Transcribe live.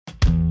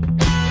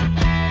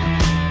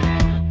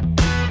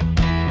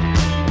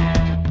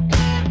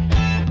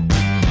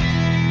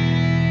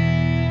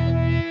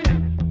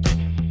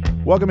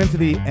Welcome into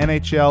the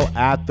NHL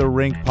at the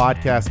Rink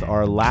podcast,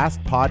 our last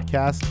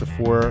podcast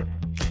before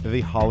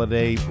the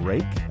holiday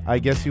break, I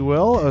guess you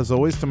will. As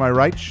always, to my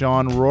right,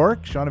 Shawn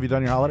Roarke. Shawn, have you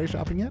done your holiday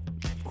shopping yet?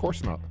 Of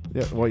course not.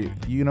 Yeah, well,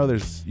 you know,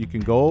 you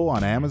can go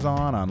on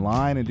Amazon,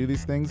 online, and do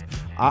these things.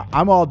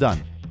 I'm all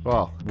done.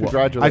 Well,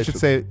 congratulations. I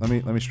should say,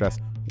 let me stress,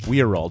 we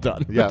are all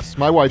done. Yes,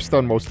 my wife's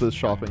done most of the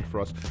shopping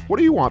for us. What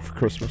do you want for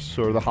Christmas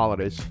or the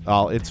holidays?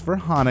 It's for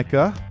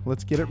Hanukkah.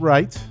 Let's get it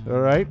right. All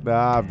right?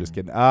 Nah, I'm just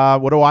kidding.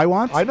 What do I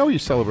want? I know you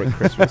celebrate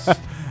Christmas.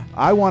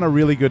 I want a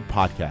really good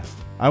podcast.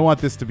 I want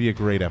this to be a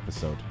great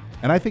episode.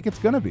 And I think it's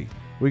going to be.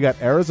 We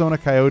got Arizona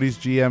Coyotes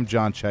GM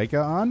John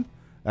Chayka on.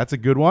 That's a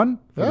good one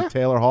for the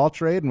Taylor Hall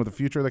trade and with the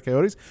future of the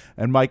Coyotes.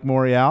 And Mike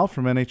Morreale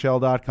from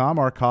NHL.com,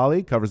 our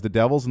colleague, covers the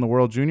Devils and the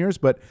World Juniors.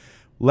 But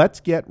let's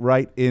get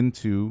right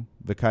into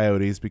the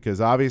Coyotes because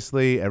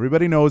obviously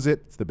everybody knows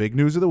it. It's the big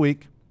news of the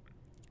week.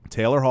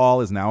 Taylor Hall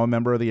is now a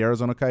member of the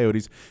Arizona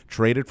Coyotes,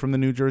 traded from the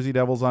New Jersey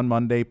Devils on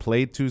Monday,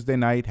 played Tuesday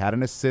night, had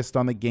an assist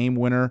on the game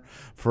winner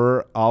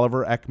for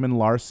Oliver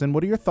Ekman-Larsson.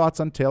 What are your thoughts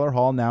on Taylor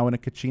Hall now in a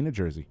Kachina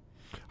jersey?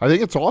 I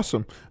think it's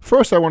awesome.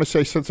 First, I want to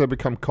say since I've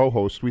become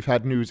co-host, we've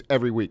had news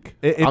every week.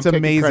 It's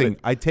amazing.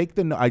 I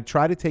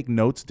try to take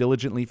notes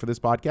diligently for this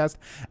podcast,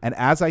 and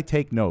as I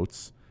take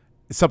notes,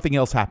 something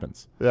else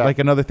happens. Yeah. Like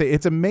another thing.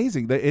 It's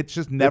amazing. It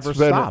just never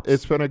stops.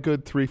 It's been a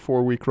good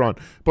 3-4 week run.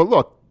 But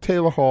look,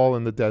 Taylor Hall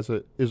in the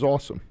desert is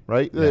awesome,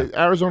 right? Yeah.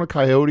 The Arizona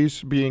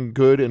Coyotes being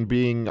good and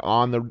being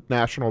on the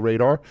national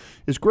radar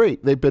is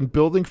great. They've been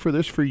building for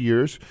this for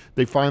years.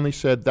 They finally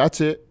said,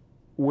 that's it.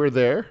 We're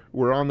there.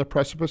 We're on the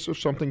precipice of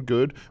something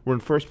good. We're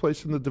in first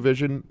place in the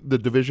division. The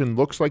division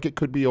looks like it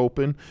could be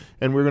open,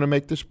 and we're going to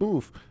make this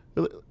move.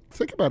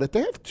 Think about it.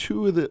 They have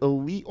two of the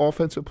elite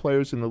offensive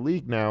players in the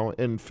league now,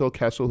 and Phil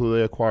Kessel, who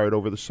they acquired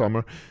over the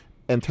summer,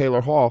 and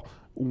Taylor Hall.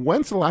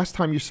 When's the last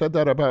time you said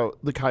that about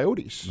the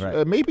Coyotes?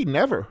 Right. Maybe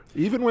never.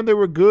 Even when they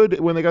were good,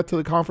 when they got to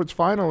the conference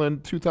final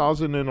in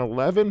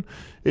 2011,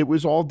 it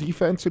was all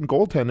defense and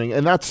goaltending,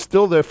 and that's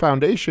still their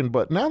foundation.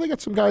 But now they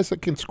got some guys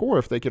that can score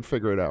if they can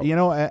figure it out. You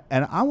know,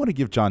 and I want to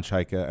give John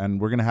Chayka,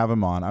 and we're going to have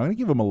him on, I'm going to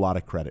give him a lot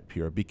of credit,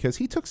 Pierre, because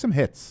he took some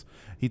hits.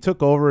 He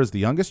took over as the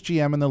youngest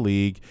GM in the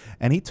league,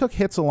 and he took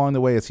hits along the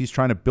way as he's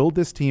trying to build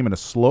this team in a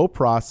slow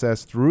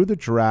process through the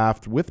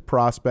draft with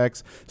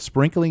prospects,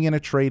 sprinkling in a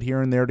trade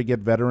here and there to get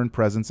veteran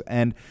presence.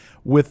 And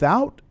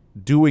without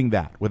doing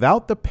that,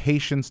 without the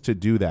patience to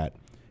do that,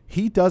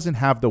 he doesn't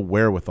have the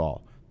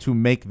wherewithal to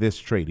make this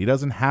trade. He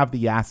doesn't have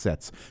the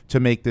assets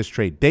to make this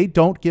trade. They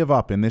don't give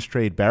up in this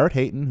trade Barrett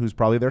Hayton, who's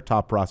probably their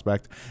top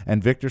prospect,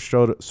 and Victor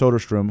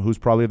Soderstrom, who's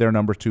probably their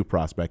number 2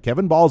 prospect.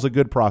 Kevin Ball's a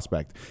good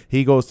prospect.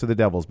 He goes to the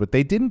Devils. But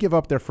they didn't give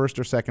up their first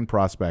or second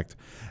prospect.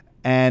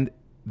 And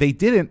they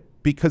didn't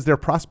because their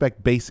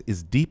prospect base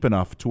is deep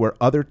enough to where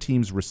other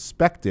teams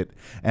respect it.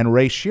 And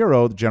Ray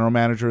Shero, the general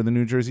manager of the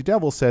New Jersey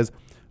Devils, says,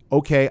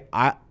 okay,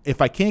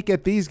 if I can't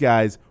get these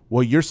guys,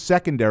 well, your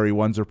secondary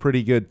ones are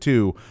pretty good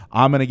too.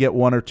 I'm going to get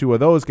 1 or 2 of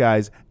those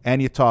guys, and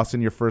you toss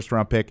in your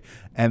first-round pick.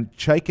 And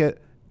Chayka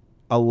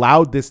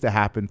allowed this to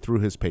happen through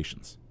his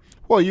patience.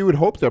 Well, you would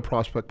hope their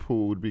prospect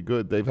pool would be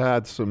good. They've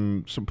had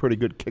some pretty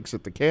good kicks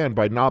at the can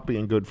by not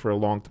being good for a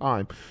long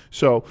time.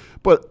 So,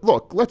 but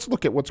look, let's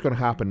look at what's going to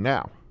happen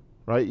now,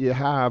 right? You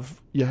have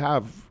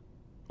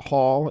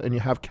Hall and you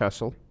have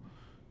Kessel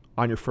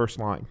on your first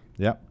line.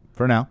 Yep,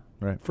 for now.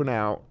 Right. For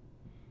now.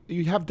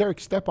 You have Derek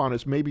Stepan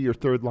as maybe your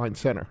third-line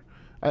center.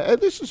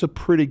 This is a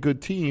pretty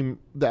good team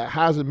that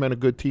hasn't been a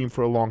good team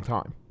for a long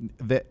time.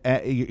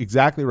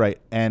 Exactly right.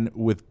 And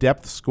with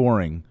depth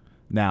scoring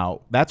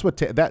now, that's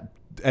what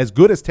as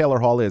good as Taylor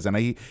Hall is,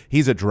 and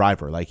he's a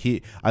driver. Like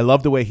I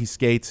love the way he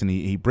skates and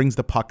he brings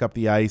the puck up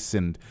the ice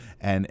and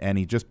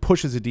he just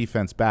pushes the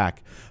defense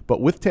back.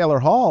 But with Taylor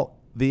Hall,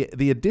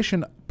 the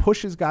addition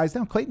pushes guys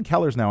down. Clayton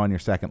Keller's now on your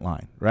second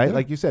line, right? Yeah.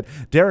 Like you said,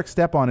 Derek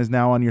Stepan is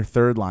now on your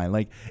third line.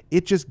 Like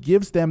it just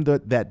gives them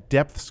that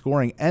depth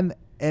scoring. And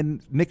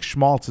Nick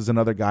Schmaltz is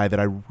another guy that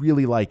I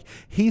really like.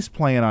 He's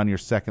playing on your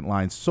second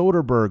line.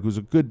 Soderberg, who's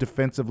a good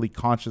defensively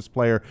conscious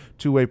player,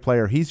 two-way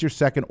player, he's your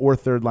second or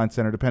third line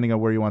center, depending on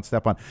where you want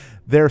Stepan.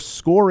 Their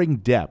scoring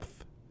depth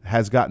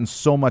has gotten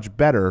so much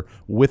better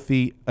with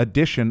the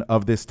addition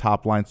of this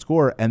top-line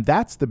scorer, and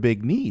that's the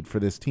big need for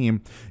this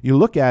team. You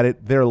look at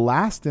it, they're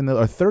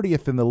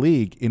 30th in the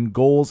league in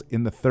goals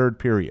in the third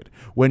period.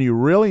 When you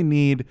really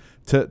need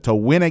to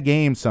win a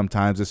game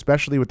sometimes,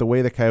 especially with the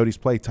way the Coyotes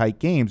play tight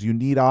games, you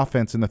need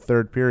offense in the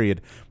third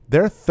period.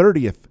 They're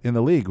 30th in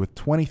the league with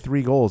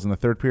 23 goals in the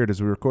third period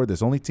as we record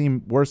this. Only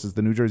team worse is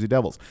the New Jersey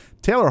Devils.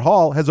 Taylor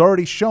Hall has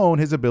already shown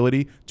his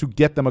ability to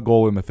get them a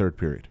goal in the third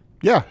period.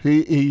 Yeah,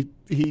 he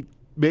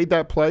made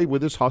that play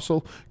with his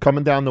hustle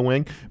coming down the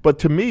wing. But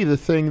to me, the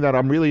thing that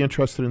I'm really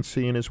interested in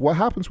seeing is what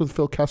happens with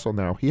Phil Kessel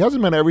now. He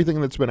hasn't been everything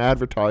that's been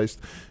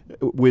advertised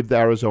with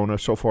Arizona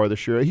so far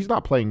this year. He's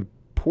not playing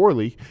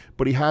poorly,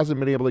 but he hasn't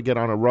been able to get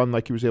on a run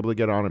like he was able to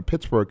get on in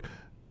Pittsburgh.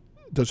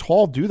 Does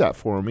Hall do that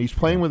for him? He's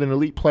playing with an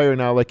elite player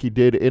now like he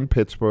did in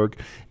Pittsburgh.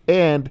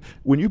 And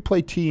when you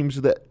play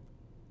teams that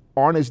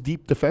aren't as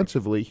deep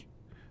defensively,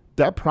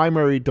 that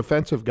primary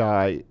defensive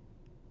guy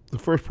the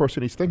first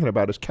person he's thinking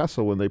about is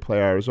Kessel when they play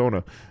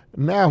Arizona.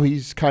 Now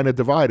he's kind of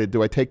divided.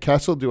 Do I take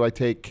Kessel? Do I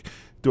take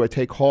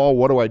Hall?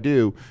 What do I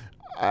do?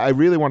 I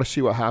really want to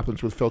see what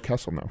happens with Phil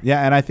Kessel now.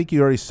 Yeah, and I think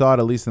you already saw it,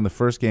 at least in the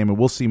first game, and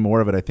we'll see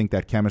more of it. I think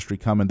that chemistry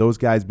coming, those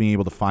guys being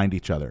able to find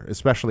each other,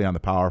 especially on the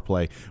power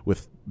play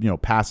with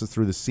passes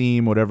through the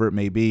seam, whatever it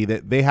may be,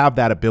 that they have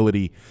that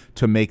ability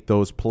to make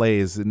those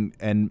plays.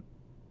 And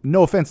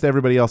no offense to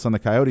everybody else on the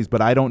Coyotes,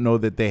 but I don't know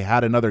that they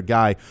had another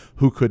guy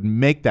who could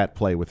make that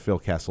play with Phil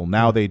Kessel.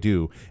 Now they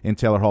do in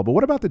Taylor Hall. But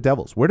what about the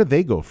Devils? Where do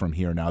they go from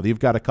here now? They've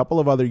got a couple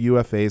of other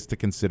UFAs to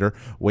consider.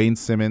 Wayne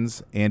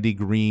Simmons, Andy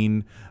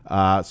Green,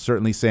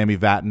 certainly Sammy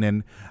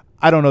Vatanen.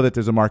 I don't know that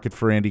there's a market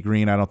for Andy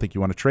Green. I don't think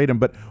you want to trade him.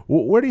 But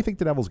where do you think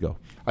the Devils go?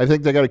 I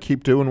think they got to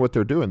keep doing what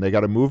they're doing. They got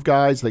to move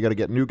guys. They got to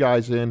get new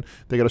guys in.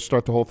 They got to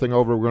start the whole thing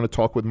over. We're going to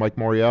talk with Mike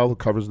Morreale, who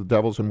covers the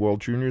Devils and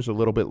World Juniors, a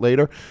little bit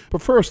later.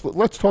 But first,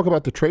 let's talk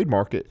about the trade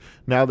market.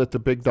 Now that the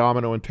big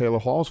domino in Taylor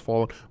Hall's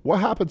fallen,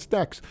 what happens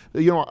next?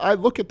 I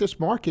look at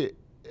this market,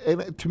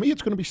 and to me,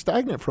 it's going to be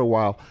stagnant for a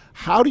while.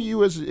 How do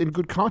you, as in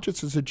good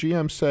conscience as a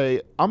GM,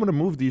 say, I'm going to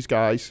move these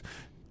guys?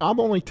 I'm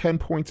only 10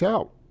 points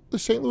out. The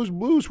St. Louis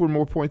Blues were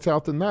more points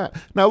out than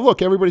that. Now,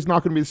 look, everybody's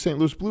not going to be the St.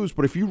 Louis Blues,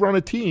 but if you run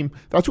a team,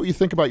 that's what you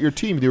think about your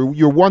team.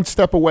 You're one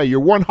step away. You're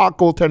one hot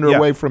goaltender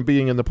away from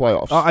being in the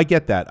playoffs. I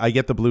get that. I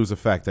get the Blues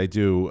effect. I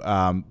do.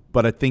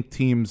 But I think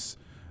teams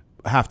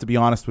have to be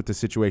honest with the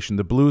situation.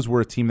 The Blues were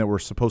a team that were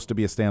supposed to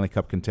be a Stanley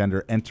Cup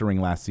contender entering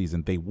last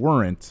season. They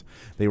weren't.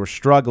 They were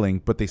struggling,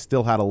 but they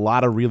still had a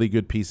lot of really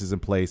good pieces in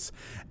place,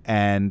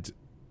 and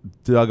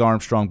Doug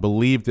Armstrong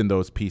believed in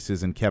those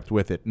pieces and kept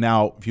with it.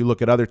 Now, if you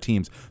look at other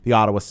teams, the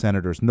Ottawa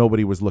Senators,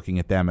 nobody was looking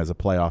at them as a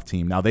playoff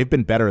team. Now, they've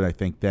been better, I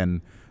think,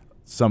 than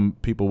some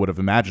people would have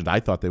imagined.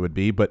 I thought they would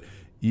be, but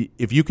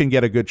if you can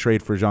get a good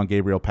trade for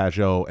Jean-Gabriel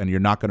Pageau and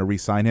you're not going to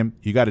re-sign him,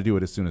 you got to do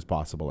it as soon as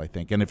possible, I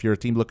think. And if you're a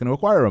team looking to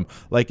acquire him,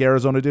 like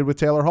Arizona did with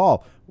Taylor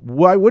Hall,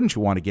 why wouldn't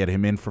you want to get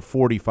him in for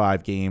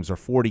 45 games or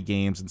 40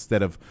 games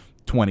instead of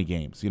 20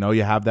 games?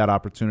 You have that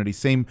opportunity.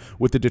 Same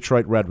with the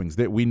Detroit Red Wings.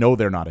 We know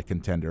they're not a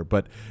contender,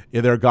 but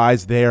there are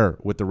guys there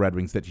with the Red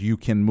Wings that you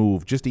can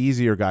move, just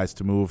easier guys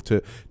to move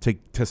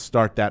to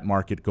start that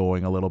market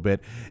going a little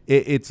bit.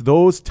 It's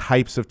those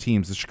types of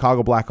teams. The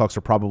Chicago Blackhawks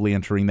are probably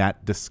entering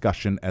that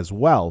discussion as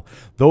well.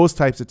 Those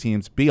types of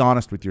teams, be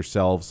honest with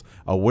yourselves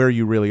where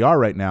you really are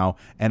right now,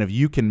 and if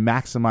you can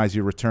maximize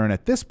your return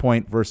at this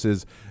point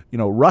versus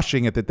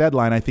rushing at the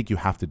deadline, I think you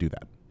have to do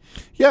that.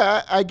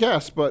 Yeah, I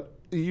guess, but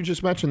you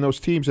just mentioned those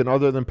teams, and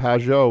other than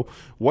Pageau,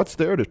 what's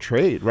there to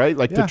trade, right?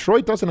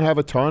 Detroit doesn't have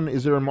a ton.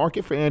 Is there a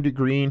market for Andy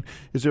Green?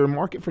 Is there a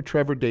market for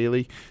Trevor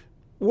Daley?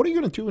 What are you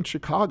going to do in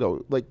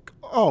Chicago?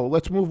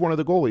 Let's move one of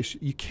the goalies.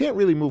 You can't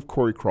really move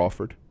Corey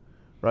Crawford,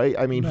 right?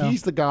 I mean,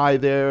 He's the guy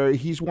there.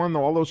 He's won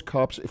all those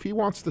cups. If he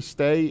wants to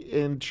stay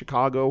in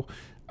Chicago,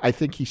 I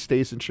think he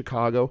stays in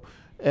Chicago.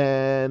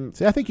 And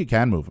I think you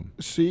can move him.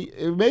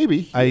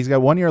 Maybe. He's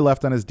got 1 year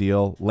left on his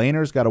deal.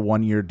 Lehner's got a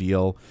 1-year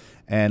deal.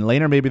 And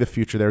Lehner may be the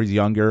future there. He's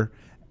younger.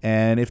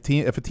 And if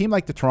a team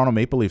like the Toronto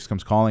Maple Leafs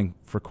comes calling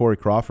for Corey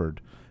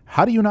Crawford,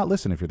 how do you not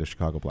listen if you're the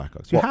Chicago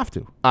Blackhawks? You have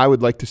to. I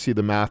would like to see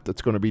the math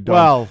that's going to be done.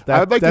 Well, I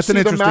would like to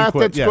see the math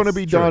that's going to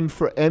be done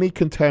for any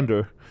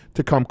contender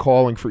to come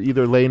calling for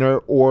either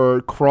Lehner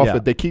or Crawford. Yeah.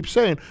 They keep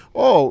saying,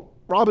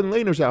 Robin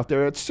Lehner's out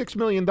there at $6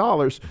 million.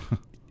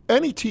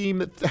 Any team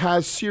that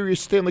has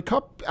serious Stanley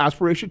Cup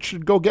aspirations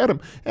should go get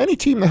him. Any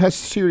team that has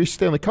serious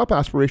Stanley Cup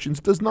aspirations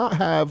does not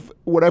have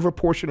whatever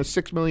portion of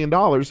 $6 million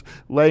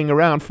laying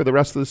around for the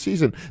rest of the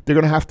season. They're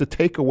going to have to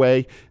take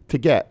away to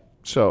get.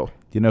 So,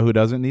 you know who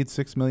doesn't need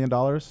 $6 million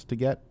to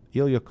get?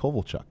 Ilya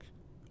Kovalchuk.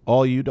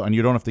 All you do, and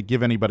you don't have to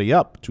give anybody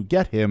up to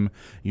get him.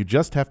 You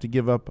just have to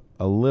give up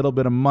a little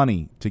bit of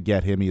money to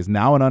get him. He is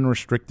now an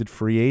unrestricted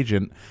free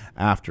agent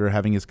after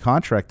having his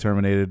contract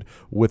terminated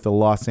with the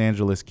Los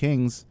Angeles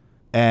Kings.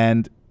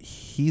 And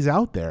he's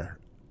out there.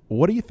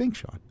 What do you think,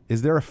 Sean?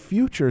 Is there a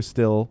future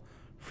still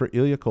for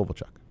Ilya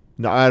Kovalchuk?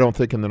 No, I don't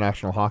think in the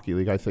National Hockey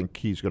League. I think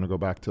he's going to go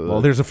back to the...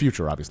 Well, there's a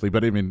future, obviously,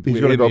 but I mean... He's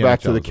going to go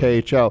back to the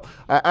KHL.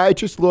 I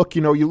just look,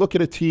 you look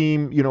at a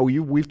team,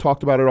 we've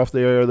talked about it off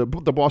the air. The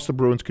Boston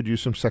Bruins could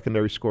use some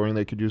secondary scoring.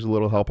 They could use a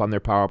little help on their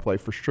power play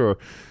for sure.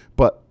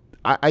 But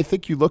I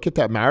think you look at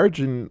that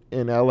marriage in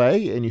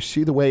L.A. and you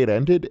see the way it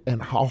ended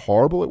and how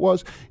horrible it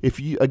was. If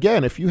you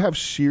have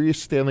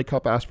serious Stanley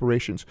Cup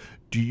aspirations,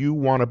 do you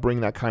want to bring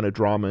that kind of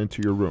drama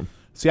into your room?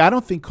 See, I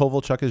don't think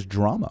Kovalchuk is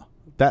drama.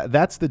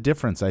 That's the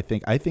difference, I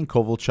think. I think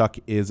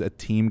Kovalchuk is a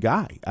team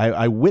guy.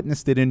 I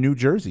witnessed it in New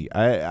Jersey.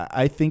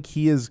 I think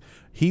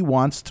he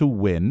wants to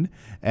win,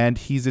 and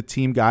he's a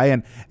team guy.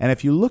 And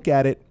if you look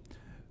at it,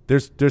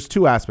 there's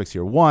two aspects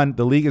here. One,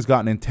 the league has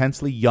gotten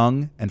intensely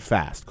young and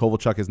fast.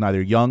 Kovalchuk is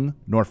neither young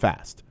nor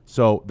fast.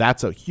 So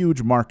that's a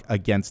huge mark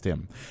against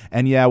him.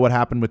 And yeah, what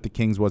happened with the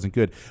Kings wasn't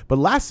good. But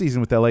last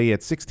season with LA, he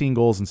had 16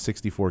 goals in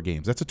 64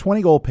 games. That's a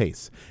 20-goal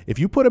pace. If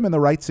you put him in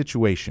the right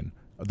situation,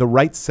 the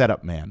right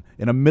setup man,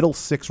 in a middle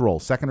six role,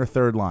 second or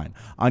third line,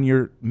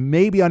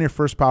 maybe on your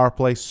first power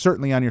play,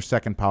 certainly on your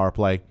second power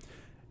play,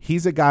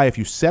 he's a guy, if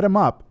you set him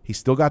up, he's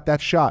still got that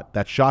shot.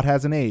 That shot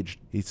hasn't aged.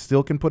 He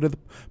still can put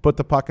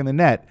the puck in the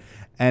net.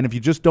 And if you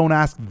just don't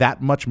ask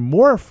that much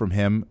more from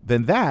him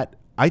than that,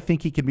 I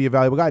think he can be a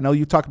valuable guy. Now,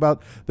 you talk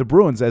about the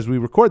Bruins. As we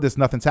record this,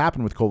 nothing's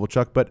happened with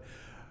Kovalchuk, but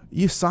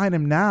you sign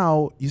him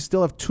now, you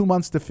still have 2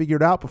 months to figure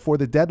it out before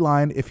the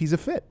deadline if he's a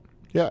fit.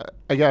 Yeah,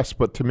 I guess,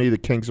 but to me, the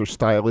Kings are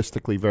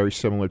stylistically very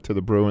similar to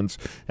the Bruins,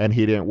 and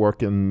he didn't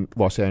work in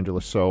Los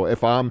Angeles. So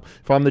if I'm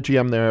the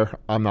GM there,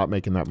 I'm not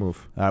making that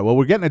move. All right, well,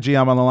 we're getting a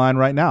GM on the line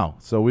right now.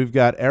 So we've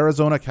got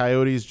Arizona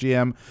Coyotes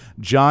GM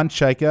John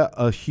Chayka,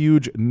 a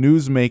huge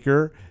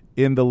newsmaker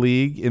in the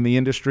league, in the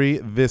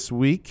industry this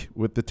week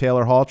with the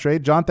Taylor Hall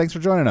trade. John, thanks for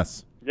joining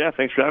us. Yeah,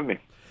 thanks for having me.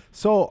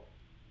 So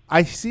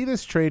I see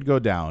this trade go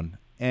down,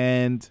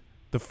 and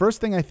the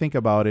first thing I think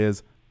about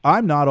is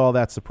I'm not all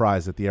that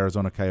surprised that the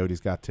Arizona Coyotes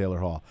got Taylor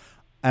Hall,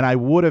 and I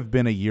would have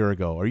been a year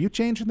ago. Are you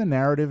changing the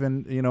narrative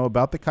and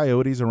about the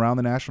Coyotes around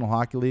the National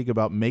Hockey League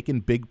about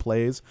making big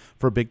plays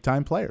for big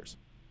time players?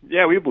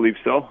 Yeah, we believe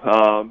so.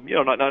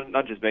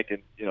 Not just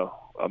making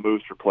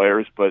moves for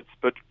players, but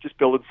just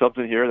building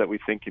something here that we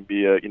think can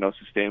be a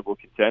sustainable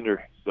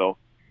contender. So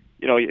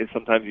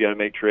sometimes you got to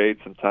make trades.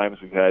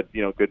 Sometimes we've had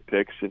good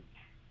picks and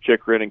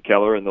Chychrun and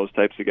Keller and those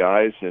types of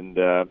guys, and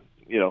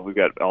we've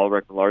got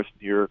Ulrich and Larson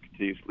here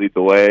continues to lead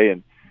the way,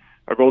 and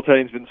our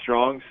goaltending's been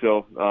strong.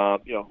 So,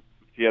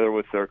 together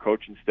with our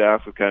coaching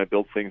staff, we've kind of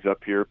built things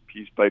up here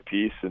piece by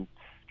piece and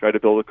try to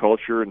build a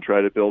culture and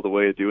try to build a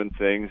way of doing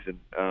things. And,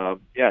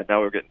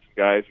 now we're getting some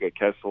guys. We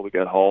got Kessel, we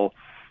got Hall,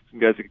 some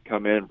guys that can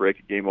come in and break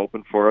a game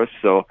open for us.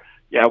 So,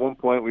 yeah, at one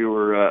point we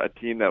were a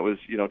team that was,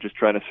 just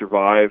trying to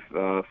survive,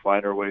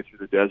 find our way through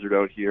the desert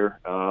out here.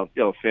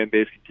 Fan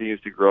base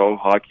continues to grow.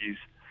 Hockey's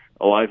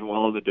alive and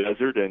well in the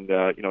desert, and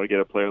to get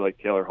a player like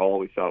Taylor Hall,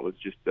 we thought was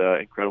just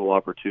an incredible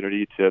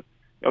opportunity to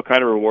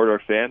kind of reward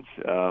our fans,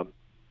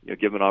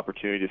 give them an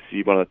opportunity to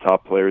see one of the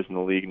top players in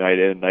the league night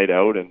in and night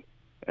out, and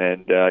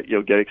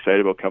get excited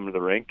about coming to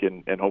the rink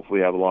and hopefully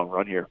have a long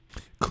run here.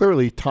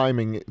 Clearly,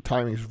 timing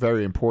is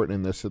very important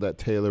in this, so that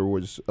Taylor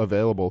was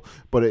available.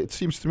 But it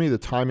seems to me the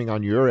timing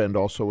on your end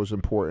also was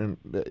important.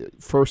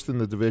 First in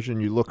the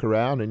division, you look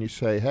around and you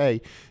say,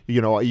 hey,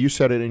 you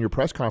said it in your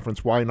press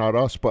conference, why not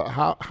us? But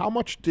how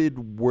much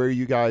did where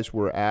you guys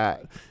were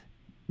at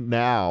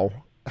now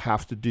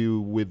have to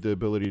do with the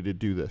ability to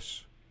do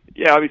this?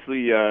 Yeah,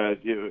 obviously,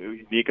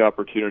 unique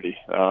opportunity.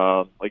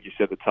 Like you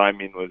said, the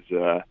timing was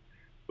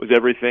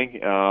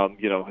everything.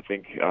 I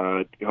think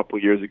a couple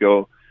of years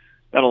ago,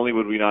 not only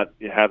would we not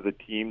have the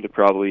team to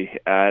probably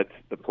add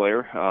the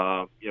player,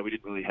 we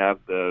didn't really have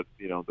the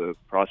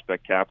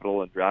prospect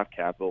capital and draft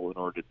capital in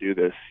order to do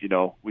this.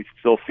 We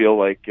still feel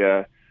like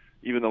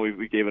even though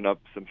we've given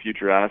up some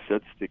future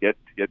assets to get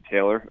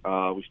Taylor,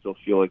 we still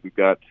feel like we've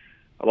got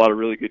a lot of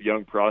really good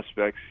young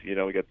prospects. We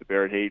got the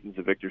Barrett Haytons,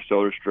 the Victor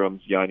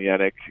Soderstroms, Jan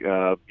Yannick,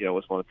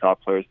 was one of the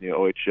top players in the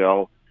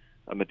OHL.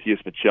 Matthias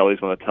Michelli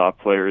is one of the top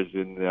players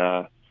in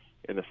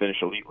the Finnish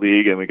Elite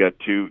League, and we got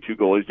two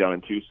goalies down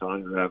in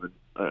Tucson who are having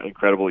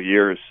incredible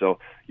years. So,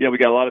 we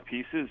got a lot of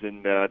pieces,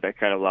 and that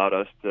kind of allowed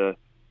us to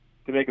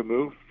make a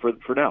move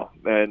for now.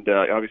 And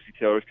obviously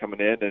Taylor's coming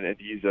in, and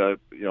he's a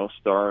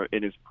star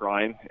in his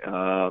prime.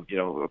 A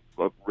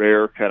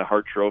rare kind of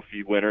Hart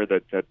Trophy winner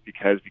that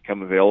has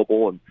become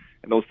available, and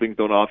those things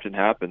don't often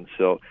happen.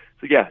 So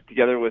yeah,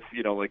 together with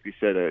like we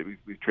said,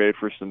 we've traded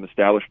for some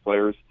established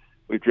players.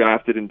 We've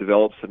drafted and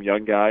developed some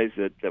young guys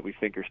that we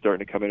think are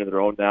starting to come into their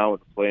own now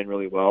and playing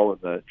really well,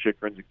 and the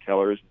Chychrun's and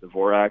Kellers and the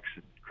Dvoraks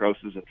and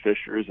Krauses and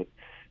Fishers, and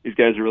these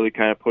guys are really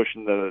kind of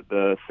pushing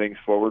the things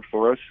forward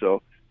for us.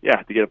 So yeah,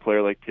 to get a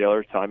player like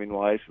Taylor,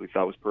 timing-wise, we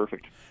thought was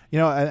perfect.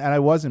 And I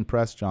was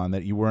impressed, John,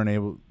 that you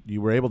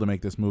were able to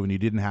make this move and you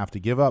didn't have to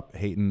give up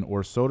Hayton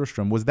or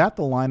Soderstrom. Was that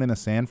the line in the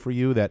sand for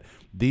you, that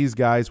these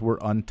guys were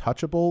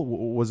untouchable?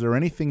 Was there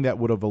anything that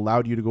would have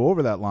allowed you to go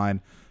over that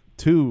line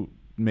to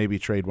maybe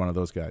trade one of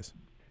those guys?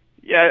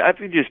 Yeah, I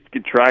think just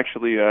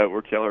contractually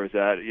where Taylor is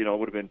at, it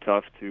would have been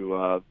tough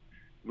to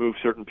move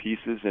certain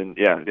pieces. And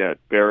yeah,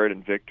 Barrett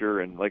and Victor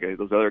and like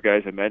those other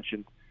guys I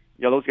mentioned,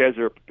 those guys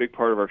are a big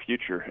part of our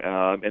future.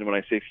 And when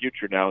I say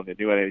future now in the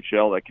new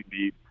NHL, that could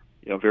be,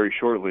 very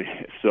shortly.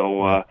 So,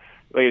 like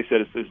I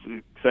said, as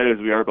excited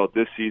as we are about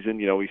this season,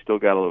 we still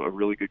got a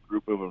really good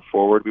group moving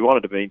forward. We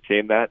wanted to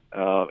maintain that.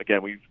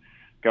 Again, we've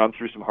gone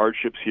through some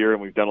hardships here,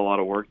 and we've done a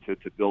lot of work to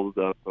build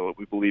up what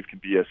we believe can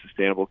be a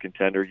sustainable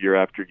contender year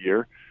after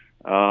year.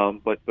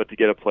 But to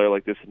get a player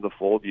like this in the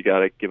fold, you got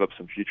to give up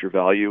some future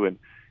value, and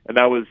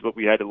that was what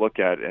we had to look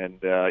at, and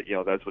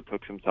that's what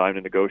took some time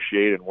to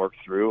negotiate and work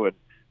through. And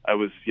I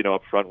was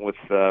up front with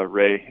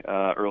Ray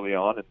early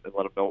on and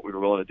let him know what we were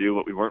willing to do,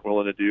 what we weren't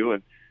willing to do,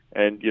 and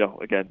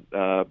again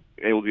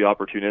able to be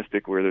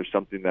opportunistic where there's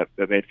something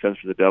that made sense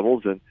for the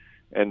Devils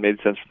and made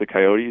sense for the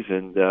Coyotes,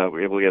 and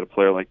we're able to get a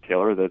player like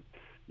Taylor that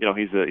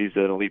he's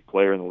an elite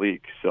player in the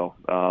league. So.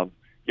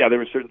 There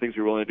were certain things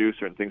we were willing to do,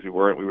 certain things we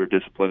weren't. We were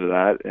disciplined to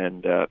that,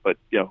 and but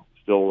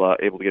still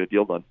able to get a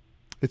deal done.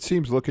 It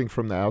seems, looking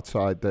from the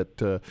outside,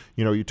 that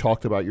you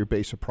talked about your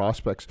base of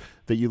prospects,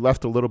 that you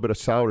left a little bit of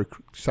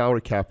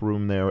salary cap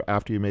room there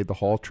after you made the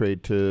Hall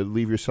trade to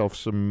leave yourself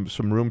some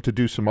room to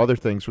do some other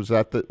things. Was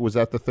that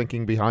the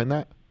thinking behind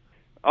that?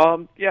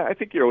 Yeah, I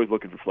think you're always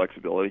looking for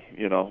flexibility.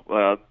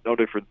 No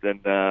different than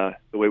the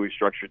way we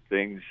structured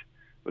things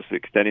was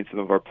extending some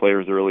of our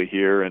players early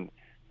here, and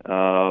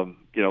the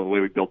way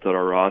we built out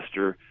our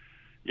roster.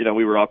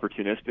 We were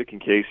opportunistic in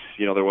case,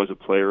 there was a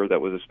player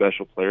that was a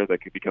special player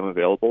that could become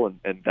available.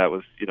 And that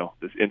was,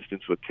 this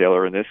instance with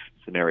Taylor in this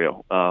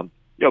scenario.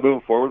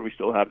 Moving forward, we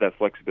still have that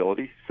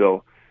flexibility.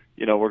 So,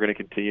 we're going to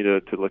continue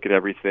to look at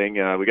everything.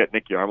 We got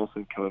Nick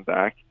Yarmelson coming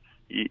back.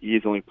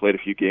 He's only played a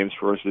few games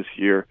for us this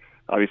year.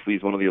 Obviously,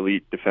 he's one of the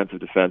elite defensive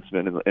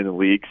defensemen in the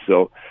league.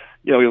 So,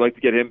 we'd like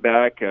to get him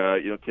back,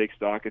 take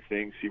stock of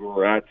things, see where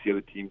we're at, see how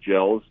the team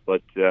gels.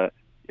 But,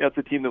 it's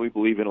a team that we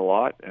believe in a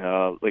lot.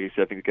 Like I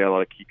said, I think we've got a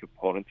lot of key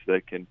components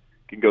that can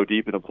go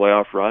deep in a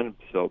playoff run.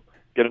 So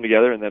get them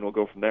together, and then we'll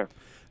go from there.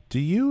 Do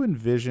you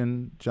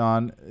envision,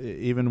 John,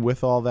 even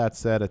with all that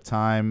said, a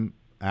time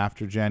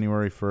after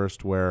January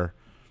 1st where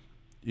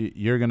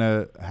you're going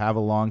to have a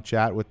long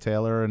chat with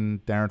Taylor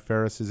and Darren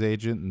Ferris, his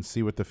agent, and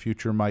see what the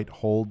future might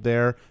hold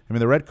there? I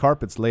mean, the red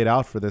carpet's laid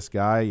out for this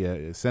guy.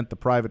 You sent the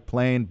private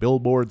plane.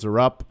 Billboards are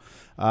up.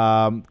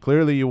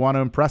 Clearly, you want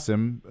to impress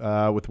him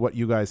with what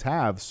you guys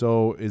have.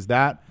 So is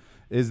that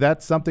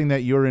something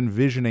that you're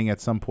envisioning at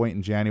some point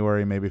in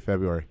January, maybe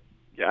February?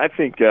 Yeah, I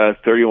think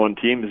 31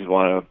 teams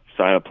want to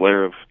sign a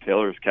player of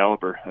Taylor's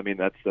caliber. I mean,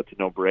 that's a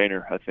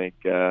no-brainer. I think,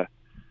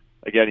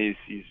 again,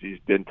 he's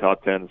been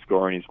top 10 in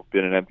scoring. He's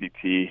been an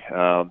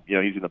MVP.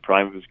 He's in the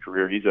prime of his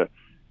career. He's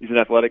an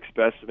athletic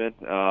specimen.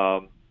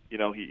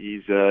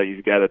 He's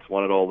a guy that's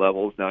won at all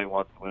levels. Now he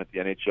wants to win at the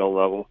NHL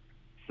level.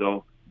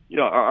 So,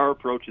 our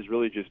approach has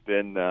really just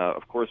been,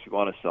 of course, we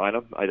want to sign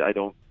him. I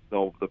don't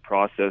know the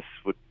process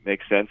would make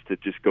sense to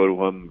just go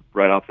to him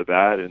right off the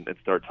bat and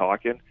start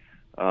talking.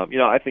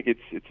 I think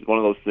it's one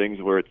of those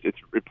things where it's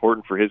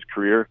important for his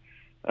career.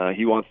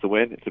 He wants to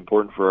win. It's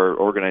important for our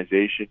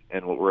organization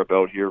and what we're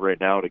about here right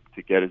now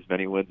to get as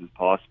many wins as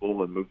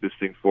possible and move this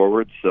thing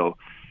forward. So,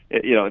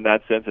 in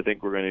that sense, I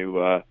think we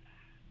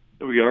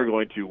are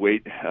going to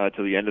wait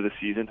till the end of the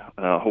season.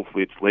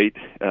 Hopefully it's late.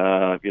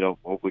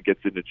 Hopefully it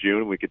gets into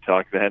June. We could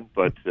talk then.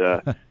 But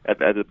at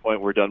the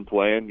point we're done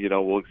playing,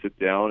 we'll sit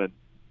down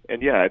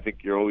and yeah, I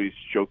think you're always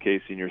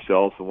showcasing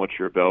yourself and what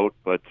you're about.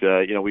 But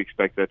we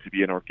expect that to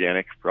be an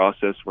organic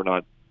process. We're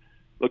not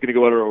looking to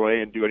go out of our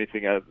way and do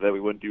anything that we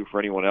wouldn't do for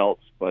anyone else.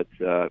 But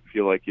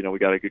feel like we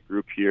got a good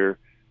group here.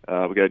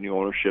 We got a new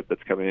ownership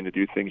that's coming in to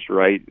do things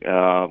right.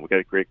 We got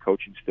a great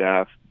coaching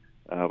staff.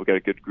 We got a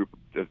good group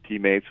of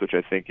teammates, which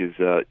I think is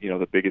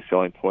the biggest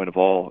selling point of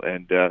all.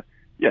 And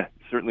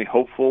certainly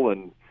hopeful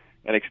and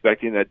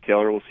expecting that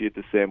Taylor will see it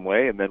the same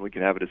way, and then we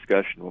can have a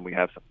discussion when we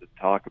have something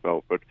to talk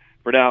about. But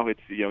for now, it's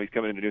he's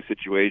coming into a new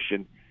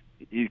situation.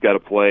 He's got to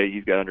play.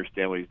 He's got to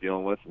understand what he's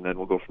dealing with, and then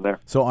we'll go from there.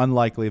 So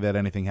unlikely that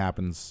anything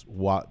happens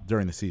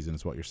during the season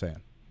is what you're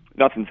saying?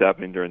 Nothing's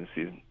happening during the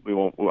season.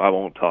 I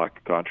won't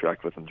talk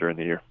contract with him during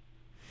the year.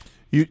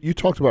 You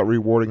talked about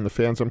rewarding the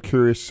fans. I'm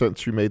curious,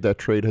 since you made that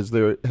trade, has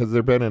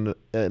there been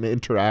an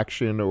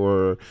interaction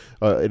or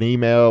an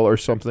email or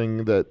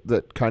something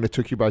that kind of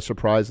took you by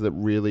surprise that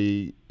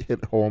really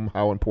hit home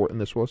how important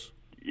this was?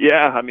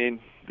 Yeah, I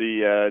mean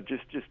the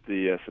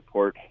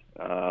support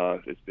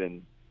has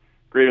been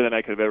greater than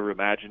I could have ever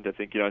imagined. I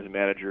think as a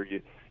manager,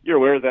 you're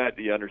aware of that,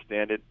 you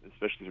understand it,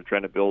 especially as we're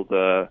trying to build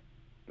a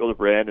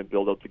brand and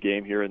build up the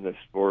game here in the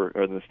sport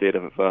or in the state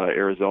of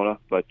Arizona,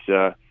 but.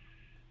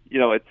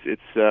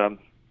 It's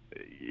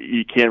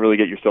you can't really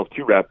get yourself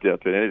too wrapped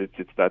up in it.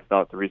 That's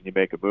not the reason you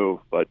make a move.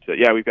 But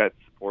we've got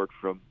support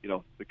from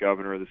the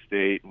governor of the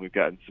state, and we've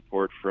gotten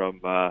support from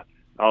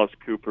Jon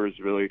Cooper is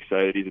really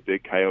excited. He's a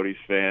big Coyotes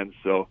fan,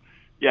 so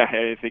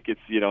I think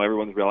it's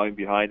everyone's rallying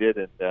behind it,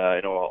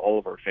 and all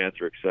of our fans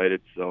are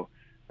excited. So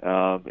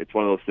it's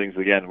one of those things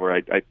again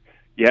where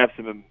you have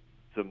some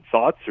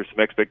thoughts or some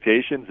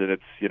expectations, and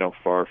it's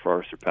far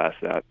surpassed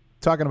that.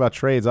 Talking about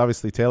trades,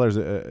 obviously Taylor's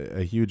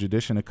a huge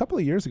addition. A couple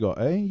of years ago,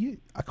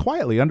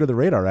 quietly under the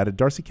radar, added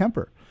Darcy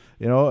Kemper.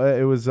 It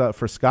was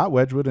for Scott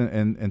Wedgwood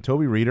and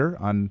Toby Reeder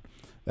on.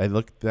 I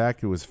looked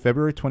back; it was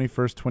February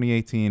 21st,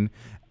 2018,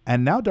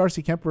 and now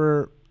Darcy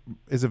Kemper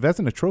is a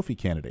Vezina Trophy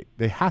candidate.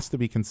 They has to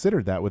be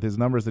considered that with his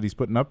numbers that he's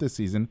putting up this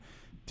season.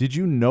 Did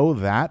you know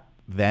that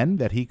then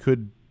that he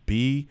could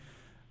be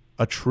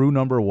a true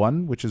number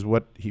one, which is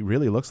what he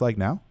really looks like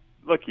now?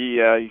 Look, he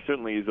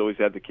certainly has always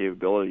had the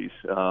capabilities,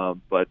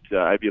 but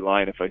I'd be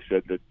lying if I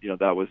said that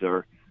that was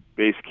our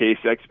base case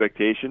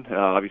expectation.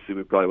 Obviously,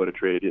 we probably would have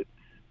traded it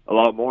a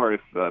lot more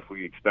if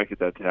we expected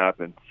that to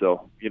happen.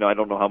 So, I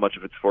don't know how much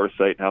of it's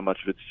foresight and how much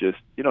of it's just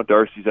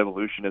Darcy's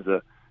evolution as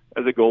a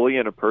goalie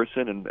and a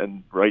person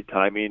and right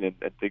timing and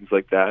things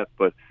like that.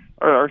 But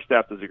our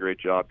staff does a great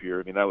job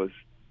here. I mean, that was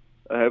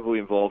a heavily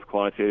involved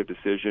quantitative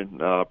decision.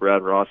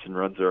 Brad Rawson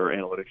runs our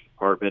analytics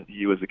department.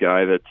 He was a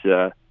guy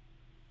that.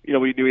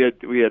 we knew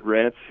we had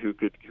Rance who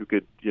could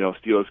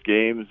steal us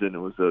games, and it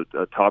was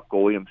a top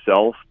goalie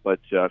himself. But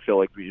I feel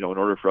like in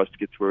order for us to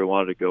get to where we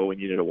wanted to go, we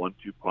needed a 1-2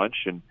 punch,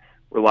 and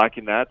we're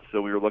lacking that.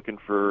 So we were looking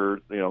for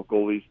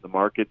goalies in the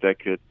market that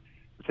could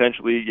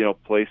potentially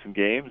play some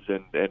games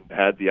and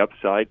had the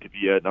upside to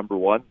be a number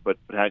one, but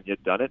hadn't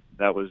yet done it.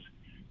 That was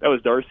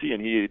Darcy,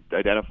 and he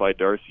identified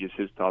Darcy as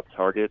his top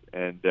target.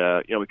 And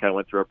we kind of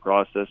went through our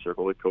process. Our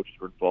goalie coaches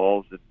were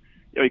involved, and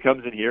he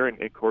comes in here,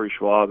 and Corey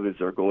Schwab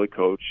is our goalie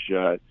coach.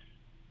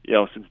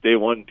 Since day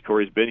one,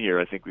 Corey's been here.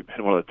 I think we've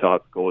been one of the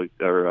top goalie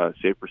or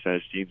save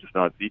percentage teams, if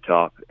not the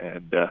top.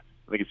 And I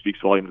think it speaks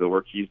volume to the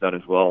work he's done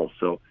as well.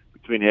 So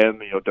between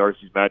him,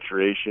 Darcy's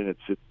maturation,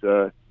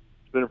 it's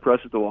been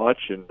impressive to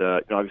watch, and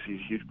obviously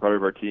he's a huge part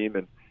of our team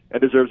and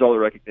deserves all the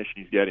recognition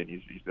he's getting.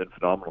 He's been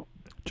phenomenal.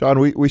 John,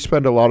 we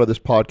spend a lot of this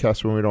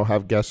podcast when we don't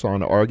have guests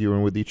on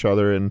arguing with each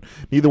other, and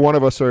neither one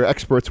of us are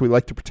experts. We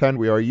like to pretend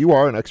we are. You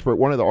are an expert.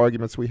 One of the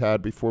arguments we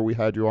had before we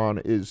had you on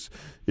is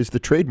the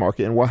trade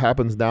market and what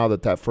happens now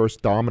that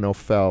first domino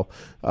fell.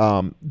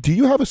 Do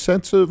you have a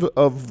sense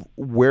of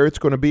where it's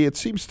going to be? It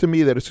seems to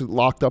me that it's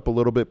locked up a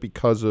little bit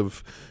because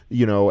of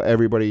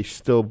everybody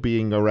still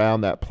being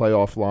around that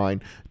playoff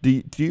line.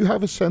 Do you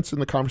have a sense in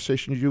the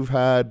conversations you've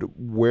had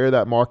where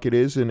that market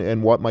is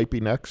and what might be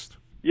next?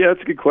 Yeah,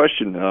 that's a good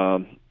question.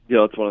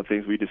 It's one of the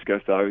things we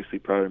discussed, obviously,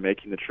 prior to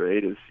making the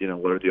trade is,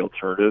 what are the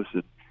alternatives?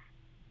 And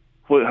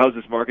how's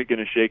this market going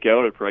to shake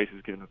out? Are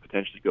prices going to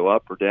potentially go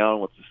up or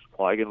down? What's the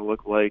supply going to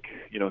look like?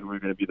 Who are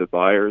going to be the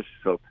buyers?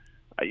 So,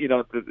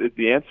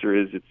 the answer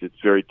is it's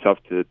very tough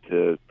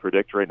to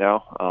predict right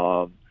now.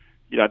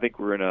 I think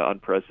we're in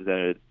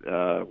unprecedented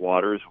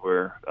waters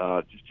where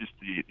just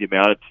the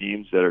amount of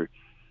teams that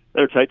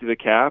are tight to the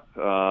cap,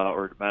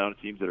 or the amount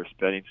of teams that are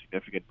spending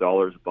significant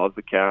dollars above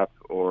the cap,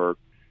 or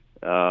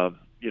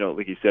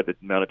like you said, the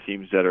amount of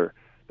teams that are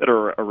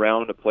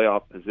around a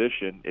playoff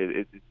position,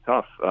 it's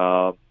tough.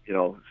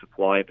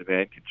 Supply and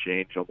demand can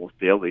change almost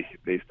daily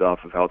based off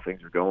of how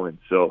things are going.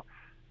 So,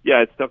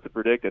 yeah, it's tough to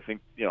predict. I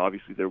think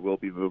obviously there will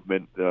be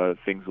movement.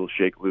 Things will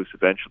shake loose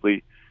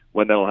eventually.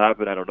 When that'll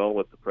happen, I don't know.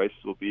 What the prices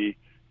will be,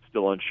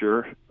 still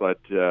unsure. But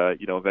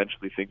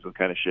eventually things will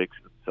kind of shake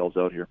themselves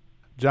out here.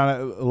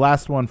 John,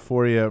 last one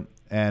for you,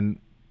 and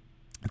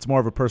it's more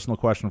of a personal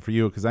question for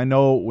you because I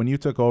know when you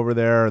took over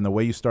there and the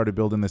way you started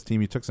building this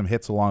team, you took some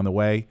hits along the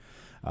way.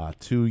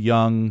 Too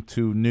young,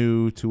 too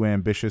new, too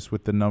ambitious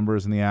with the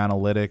numbers and the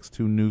analytics,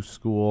 too new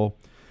school.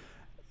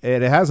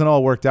 It hasn't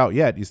all worked out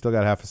yet. You still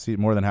got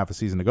more than half a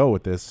season to go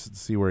with this to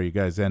see where you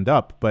guys end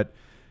up. But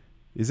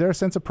is there a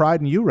sense of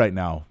pride in you right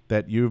now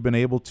that you've been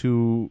able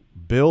to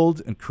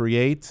build and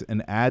create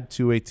and add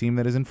to a team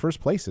that is in first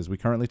place as we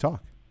currently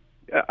talk?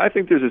 I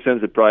think there's a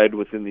sense of pride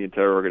within the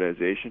entire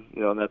organization,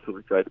 and that's what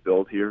we tried to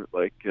build here.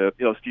 Like,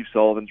 Steve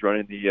Sullivan's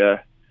running the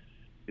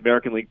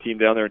American League team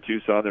down there in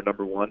Tucson. They're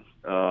number one.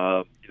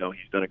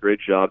 He's done a great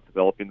job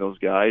developing those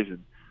guys,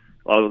 and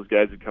a lot of those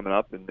guys are coming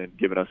up and then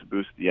giving us a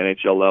boost at the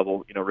NHL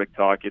level. Rick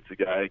Tocchet's a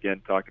guy,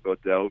 again, talked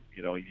about doubt.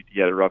 He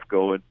had a rough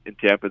go in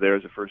Tampa there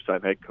as a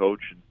first-time head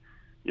coach, and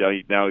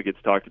now he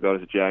gets talked about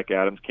as a Jack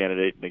Adams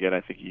candidate, and again, I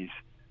think he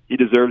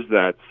deserves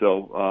that.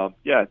 So,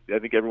 I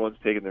think everyone's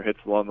taken their hits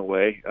along the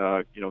way.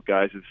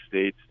 Guys have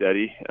stayed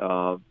steady.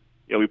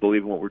 We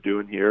believe in what we're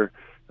doing here.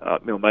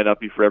 It might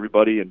not be for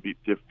everybody, and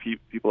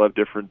people have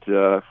different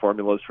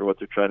formulas for what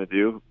they're trying to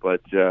do.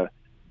 But,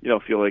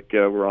 feel like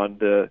we're on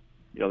the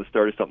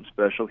start of something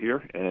special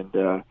here.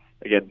 And,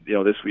 again,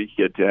 this week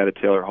you had added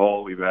Taylor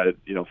Hall. We've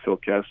added, Phil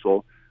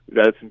Kessel. We've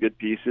added some good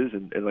pieces.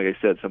 And like I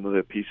said, some of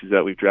the pieces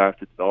that we've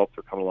drafted, developed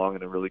are coming along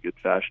in a really good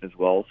fashion as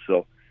well.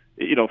 So,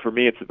 for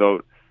me, it's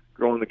about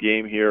growing the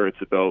game here.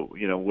 It's about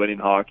winning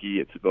hockey.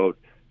 It's about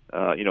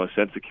a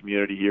sense of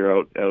community here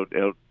out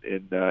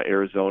in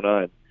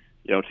Arizona,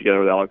 and together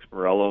with Alex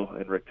Morreale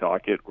and Rick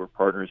Tocchet, we're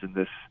partners in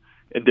this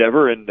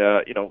endeavor, and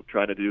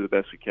trying to do the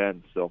best we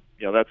can. So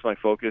that's my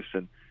focus.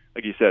 And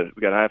like you said,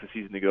 we got half a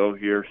season to go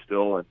here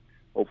still, and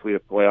hopefully a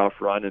playoff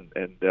run,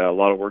 and a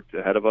lot of work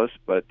ahead of us.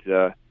 But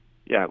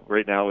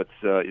right now it's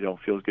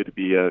feels good to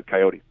be a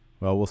Coyote.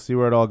 Well, we'll see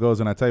where it all goes.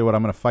 And I tell you what,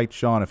 I'm going to fight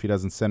Sean if he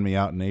doesn't send me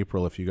out in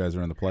April if you guys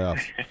are in the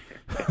playoffs.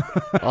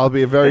 I'll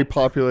be a very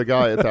popular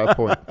guy at that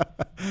point.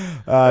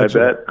 I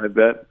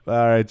bet.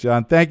 All right,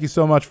 John. Thank you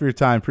so much for your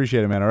time.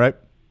 Appreciate it, man. All right?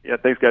 Yeah,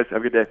 thanks, guys.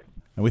 Have a good day.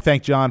 And we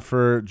thank John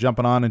for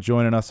jumping on and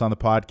joining us on the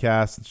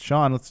podcast.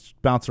 Sean, let's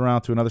bounce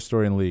around to another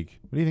story in the league.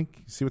 What do you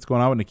think? See what's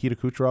going on with Nikita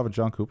Kucherov and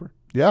Jon Cooper?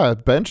 Yeah,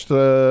 benched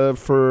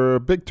for a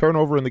big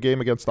turnover in the game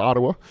against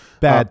Ottawa.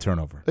 Bad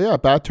turnover. Yeah,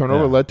 bad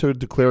turnover. Led to a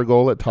declare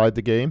goal that tied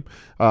the game.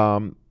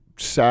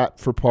 Sat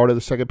for part of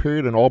the second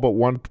period and all but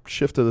one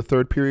shift of the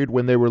third period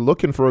when they were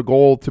looking for a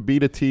goal to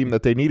beat a team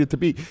that they needed to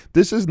beat.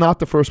 This is not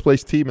the first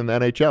place team in the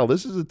NHL.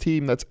 This is a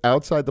team that's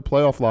outside the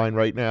playoff line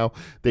right now.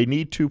 They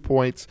need 2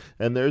 points,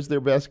 and there's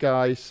their best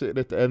guy sitting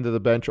at the end of the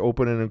bench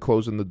opening and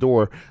closing the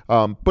door.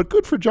 But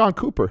good for Jon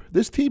Cooper.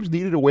 This team's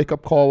needed a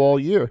wake-up call all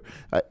year.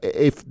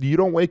 If you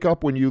don't wake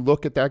up when you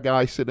look at that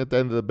guy sitting at the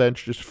end of the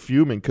bench just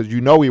fuming because he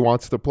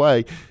wants to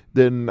play,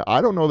 then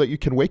I don't know that you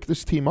can wake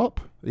this team up.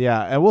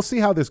 Yeah, and we'll see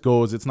how this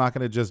goes. It's not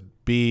going to just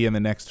be in the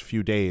next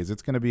few days.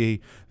 It's going to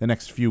be the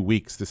next few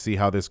weeks to see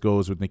how this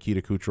goes with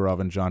Nikita Kucherov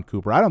and Jon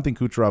Cooper. I don't think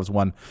Kucherov's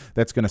one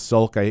that's going to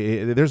sulk. I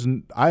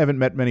haven't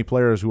met many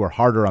players who are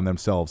harder on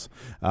themselves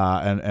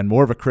and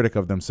more of a critic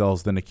of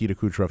themselves than Nikita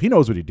Kucherov. He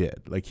knows what he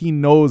did. Like, he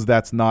knows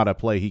that's not a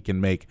play he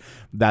can make,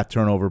 that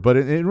turnover. But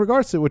in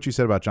regards to what you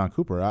said about Jon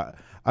Cooper,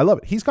 I love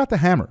it. He's got the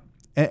hammer,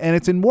 and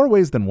it's in more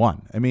ways than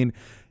one. I mean,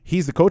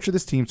 he's the coach of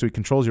this team, so he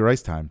controls your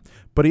ice time.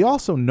 But he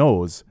also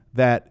knows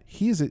that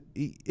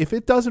if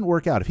it doesn't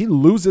work out, if he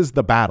loses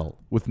the battle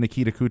with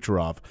Nikita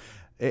Kucherov,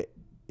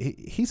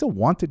 he's a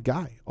wanted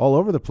guy all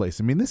over the place.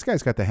 I mean, this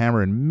guy's got the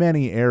hammer in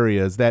many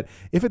areas that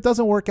if it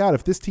doesn't work out,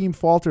 if this team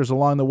falters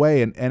along the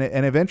way and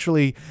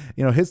eventually,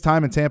 his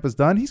time in Tampa's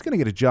done, he's going to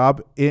get a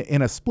job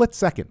in a split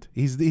second.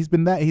 He's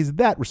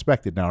that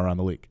respected now around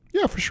the league.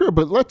 Yeah, for sure.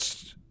 But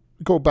let's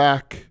go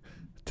back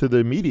to the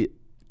immediate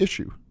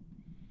issue.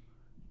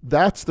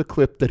 That's the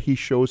clip that he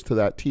shows to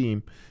that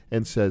team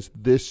and says,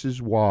 this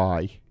is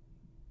why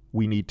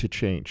we need to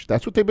change.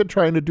 That's what they've been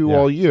trying to do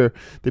all year.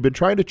 They've been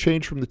trying to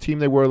change from the team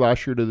they were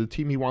last year to the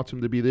team he wants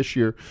them to be this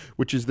year,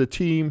 which is the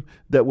team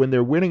that when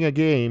they're winning a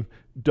game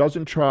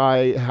doesn't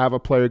try have a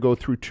player go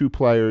through two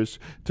players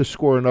to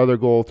score another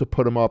goal to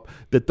put them up,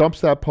 that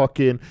dumps that puck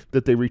in,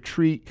 that they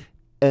retreat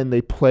and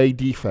they play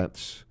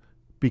defense.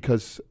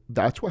 Because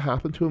that's what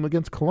happened to him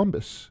against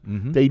Columbus.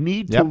 Mm-hmm. They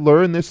need to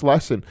learn this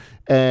lesson.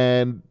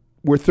 And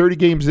we're 30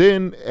 games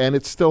in, and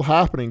it's still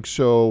happening.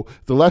 So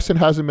the lesson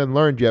hasn't been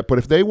learned yet. But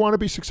if they want to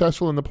be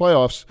successful in the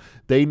playoffs,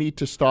 they need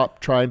to stop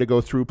trying to go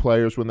through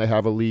players when they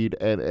have a lead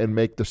and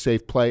make the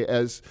safe play.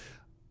 As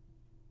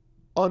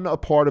a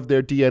part of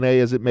their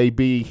DNA as it may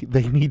be,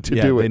 they need to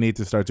do it. They need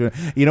to start doing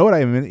it. You know what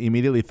I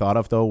immediately thought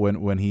of, though,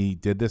 when he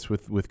did this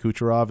with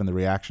Kucherov and the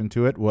reaction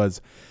to it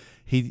was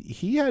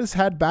he has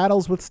had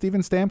battles with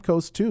Steven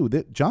Stamkos, too.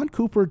 That Jon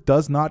Cooper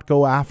does not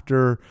go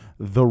after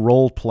the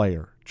role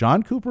player.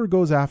 Jon Cooper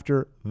goes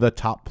after the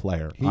top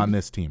player on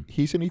this team.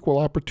 He's an equal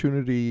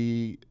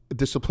opportunity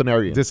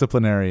disciplinarian.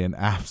 Disciplinarian,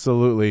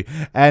 absolutely.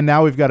 And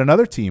now we've got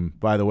another team,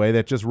 by the way,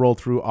 that just rolled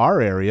through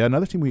our area.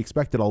 Another team we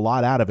expected a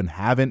lot out of and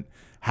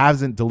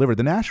hasn't delivered.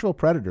 The Nashville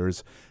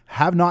Predators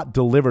have not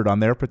delivered on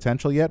their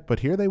potential yet, but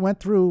here they went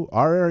through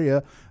our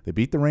area. They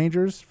beat the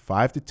Rangers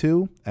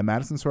 5-2 at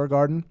Madison Square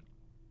Garden.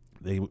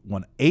 They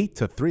won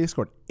 8-3. They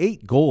scored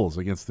 8 goals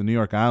against the New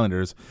York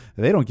Islanders.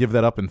 They don't give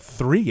that up in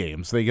 3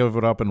 games. They give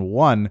it up in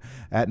 1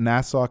 at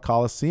Nassau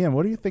Coliseum.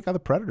 What do you think of the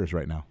Predators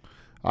right now?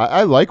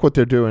 I like what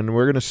they're doing.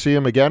 We're going to see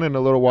them again in a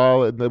little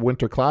while in the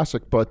Winter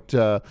Classic, but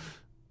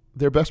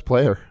their best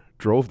player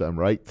drove them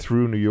right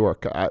through New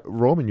York.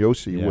 Roman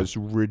Josi was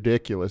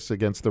ridiculous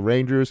against the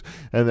Rangers,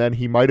 and then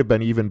he might have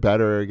been even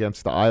better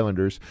against the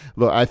Islanders.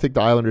 Look, I think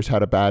the Islanders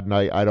had a bad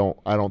night. I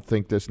don't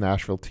think this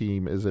Nashville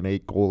team is an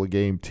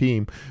 8-goal-a-game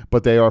team,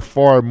 but they are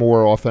far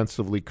more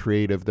offensively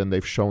creative than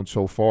they've shown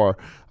so far.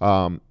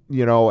 And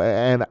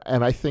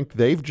I think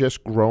they've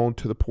just grown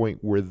to the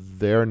point where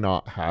they're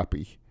not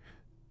happy.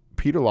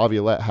 Peter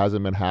Laviolette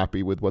hasn't been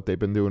happy with what they've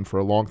been doing for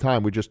a long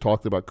time. We just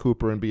talked about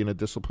Cooper and being a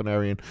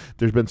disciplinarian.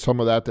 There's been some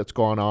of that's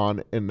gone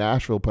on in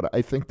Nashville, but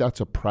I think that's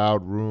a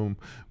proud room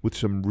with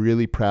some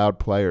really proud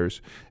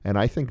players, and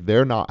I think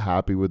they're not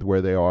happy with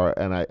where they are,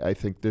 and I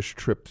think this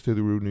trip to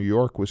New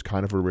York was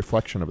kind of a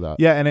reflection of that.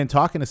 Yeah, and in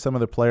talking to some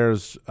of the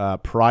players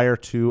prior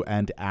to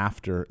and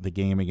after the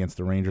game against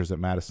the Rangers at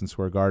Madison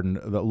Square Garden,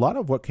 a lot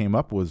of what came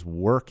up was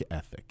work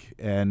ethic,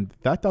 and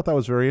I thought that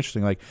was very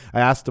interesting. Like, I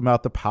asked them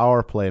about the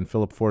power play, and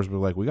Philip Forsberg was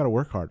like, we got to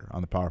work harder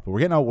on the power play. We're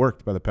getting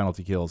outworked by the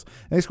penalty kills.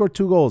 And they scored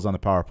 2 goals on the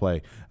power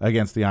play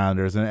against the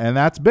Islanders, and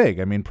that's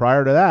big. I mean,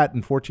 prior to that,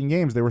 in 14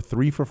 games, they were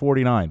 3 for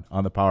 49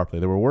 on the power play.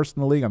 They were worse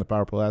in the league on the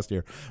power play last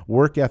year.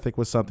 Work ethic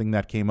was something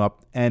that came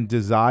up, and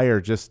desire,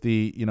 just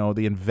the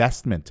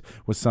investment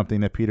was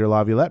something that Peter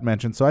Laviolette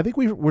mentioned. So I think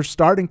we're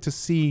starting to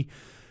see,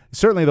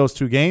 certainly those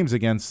 2 games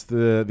against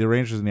the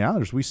Rangers and the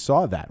Islanders, we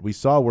saw that. We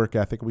saw work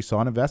ethic. We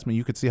saw an investment.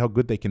 You could see how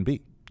good they can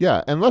be.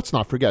 Yeah, and let's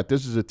not forget,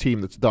 this is a team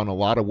that's done a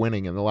lot of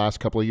winning in the last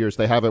couple of years.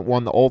 They haven't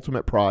won the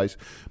ultimate prize,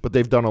 but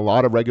they've done a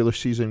lot of regular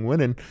season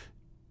winning,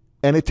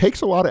 and it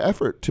takes a lot of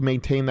effort to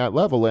maintain that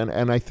level,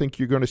 and I think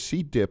you're going to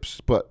see dips.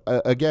 But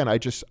again, I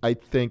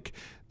think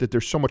that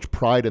there's so much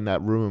pride in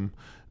that room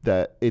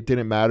that it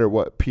didn't matter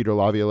what Peter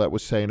Laviolette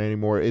was saying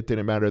anymore. It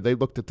didn't matter. They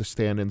looked at the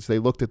stand-ins, they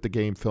looked at the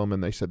game film,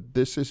 and they said,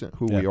 this isn't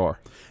who we are.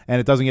 And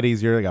it doesn't get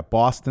easier. They got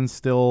Boston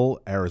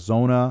still,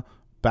 Arizona,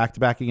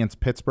 back-to-back against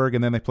Pittsburgh,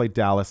 and then they play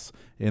Dallas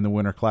in the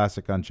Winter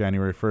Classic on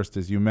January 1st,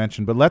 as you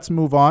mentioned. But let's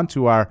move on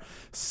to our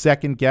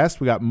second guest.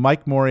 We got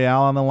Mike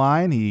Morreale on the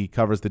line. He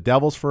covers the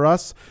Devils for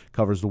us,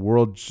 covers the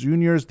World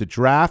Juniors, the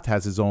draft,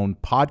 has his own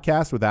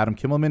podcast with Adam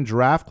Kimmelman,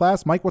 Draft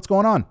Class. Mike, what's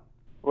going on?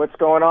 What's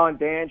going on,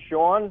 Dan,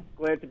 Sean?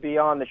 Glad to be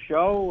on the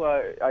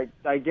show.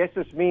 I guess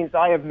this means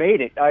I have made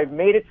it. I've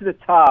made it to the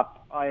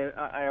top. I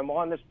am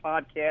on this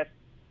podcast,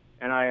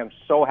 and I am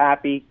so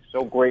happy,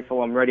 so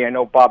grateful. I'm ready. I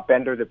know Bob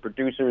Bender, the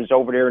producer, is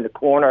over there in the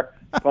corner.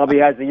 Probably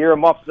has the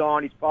earmuffs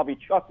on. He's probably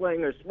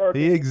chuckling or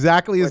smirking. He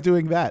exactly is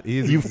doing that.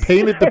 You've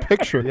painted the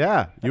picture.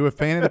 Yeah, you have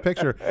painted the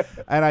picture.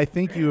 And I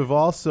think you have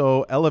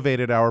also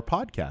elevated our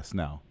podcast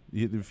now.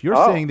 If you're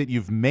saying that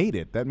you've made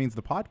it, that means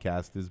the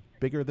podcast is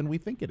bigger than we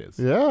think it is.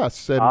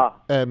 Yes,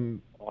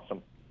 and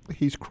awesome.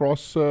 He's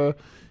cross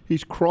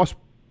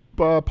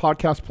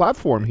podcast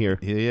platform here.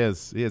 He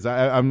is.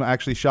 I'm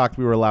actually shocked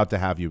we were allowed to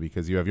have you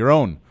because you have your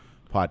own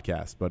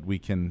podcast, but we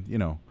can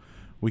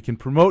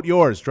promote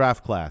yours,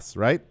 Draft Class,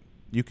 right?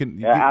 You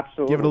can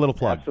absolutely. Give it a little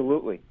plug.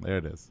 Absolutely. There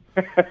it is.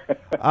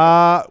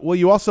 Well,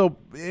 you also,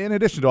 in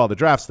addition to all the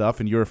draft stuff,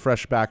 and you're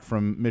fresh back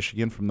from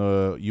Michigan from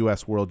the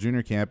U.S. World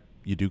Junior Camp,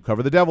 you do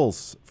cover the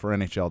Devils for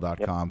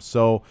NHL.com. Yep.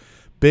 So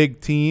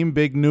big team,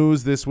 big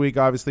news this week,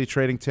 obviously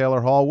trading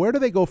Taylor Hall. Where do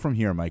they go from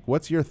here, Mike?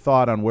 What's your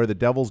thought on where the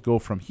Devils go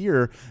from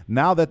here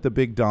now that the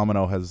big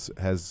domino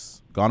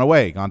has gone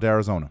to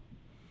Arizona?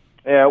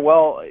 Yeah,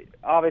 well,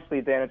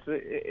 obviously, Dan,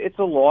 it's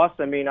a loss.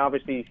 I mean,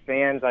 obviously,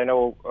 fans, I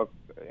know,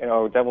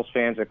 Devils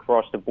fans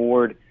across the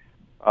board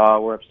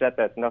were upset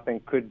that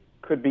nothing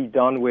could be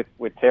done with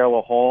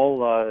Taylor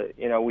Hall.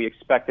 We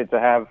expected to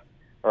have,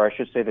 or I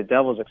should say the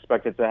Devils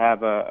expected to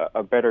have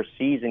a better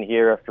season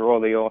here after all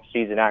the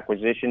off-season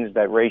acquisitions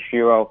that Ray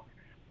Shero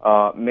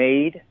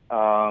made.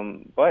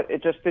 But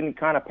it just didn't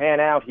kind of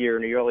pan out here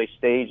in the early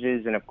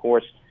stages. And, of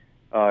course,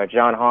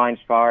 John Hines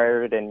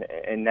fired, and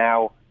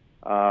now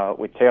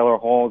with Taylor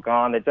Hall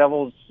gone, the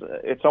Devils,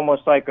 it's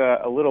almost like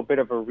a little bit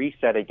of a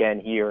reset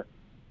again here,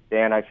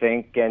 Dan, I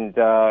think. And,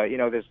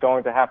 there's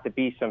going to have to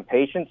be some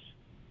patience.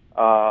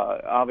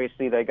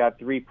 Obviously, they got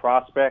 3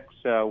 prospects,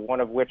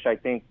 one of which I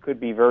think could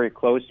be very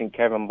close in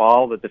Kevin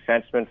Ball, the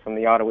defenseman from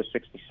the Ottawa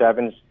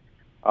 67s.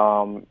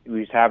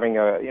 He's having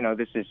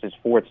this is his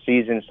 4th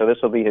season, so this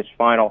will be his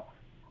final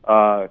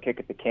kick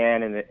at the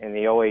can in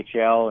the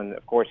OHL. And,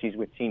 of course, he's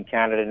with Team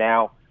Canada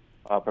now,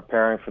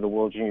 preparing for the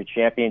World Junior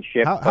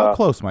Championship. How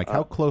close, Mike?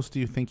 How close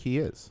do you think he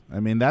is? I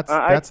mean,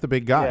 that's the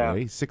big guy, right?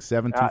 He's 6'7",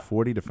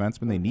 240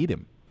 defenseman. They need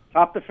him.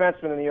 Top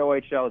defenseman in the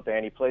OHL,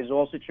 Dan. He plays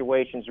all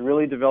situations,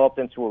 really developed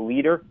into a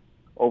leader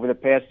over the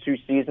past 2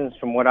 seasons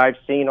from what I've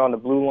seen on the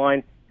blue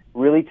line.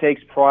 Really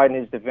takes pride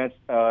in his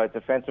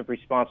defensive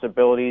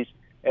responsibilities.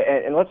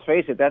 And let's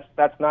face it,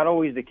 that's not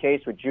always the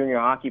case with junior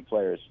hockey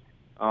players.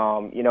 They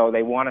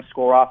want to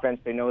score offense.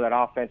 They know that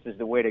offense is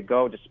the way to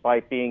go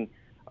despite being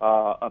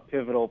a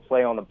pivotal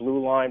play on the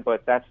blue line,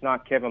 but that's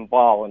not Kevin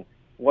Ball. And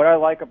what I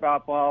like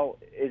about Ball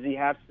is he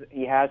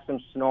has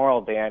some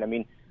snarl, Dan. I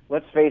mean,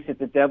 let's face it,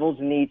 the Devils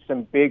need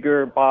some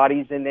bigger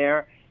bodies in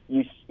there.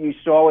 You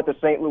saw what the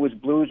St. Louis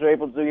Blues were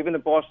able to do, even the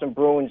Boston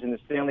Bruins in the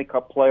Stanley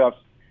Cup playoffs.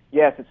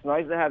 Yes, it's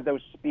nice to have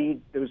those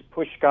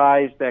push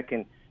guys that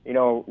can,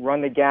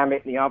 run the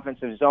gamut in the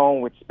offensive zone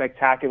with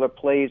spectacular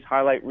plays,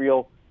 highlight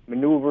reel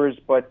maneuvers,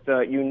 but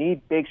you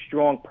need big,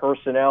 strong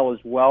personnel as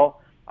well.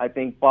 I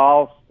think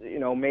Ball,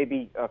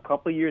 maybe a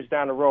couple of years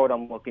down the road,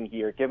 I'm looking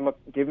here. Give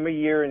him a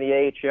year in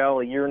the AHL,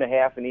 a year and a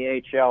half in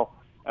the AHL,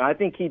 and I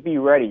think he'd be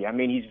ready. I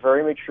mean, he's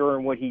very mature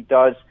in what he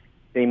does.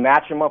 They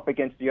match him up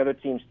against the other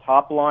team's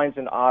top lines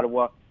in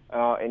Ottawa,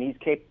 and he's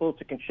capable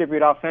to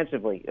contribute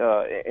offensively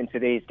in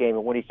today's game.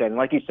 And what he said, and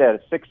like you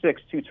said, 6'6",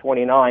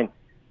 229,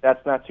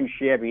 that's not too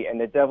shabby, and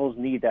the Devils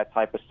need that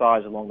type of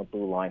size along the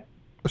blue line.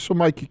 So,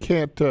 Mike, you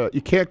can't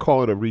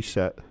call it a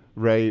reset.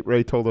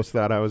 Ray told us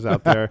that. I was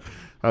out there.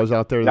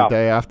 The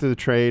day after the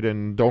trade,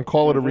 and don't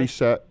call it a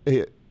reset.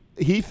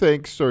 He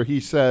thinks, or he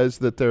says,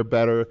 that they're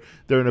better.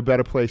 They're in a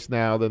better place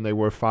now than they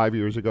were 5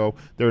 years ago.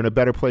 They're in a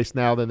better place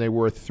now than they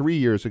were 3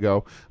 years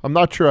ago. I'm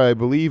not sure I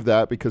believe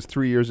that, because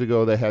 3 years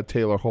ago they had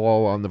Taylor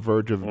Hall on the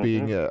verge of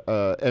being a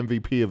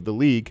MVP of the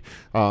league,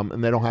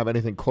 and they don't have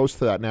anything close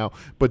to that now.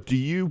 But do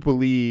you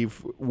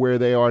believe where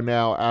they are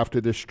now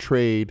after this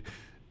trade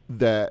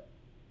that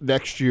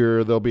next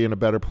year they'll be in a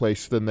better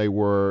place than they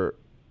were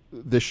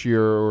this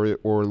year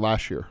or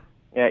last year?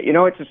 Yeah,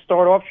 it's a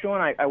start off,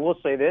 Sean. I will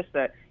say this,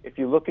 that if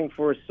you're looking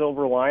for a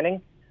silver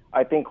lining,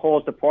 I think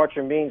Hall's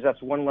departure means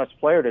that's one less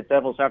player the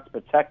Devils have to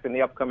protect in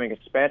the upcoming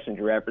expansion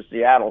draft for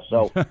Seattle.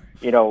 So,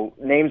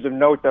 names of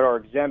note that are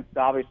exempt,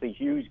 obviously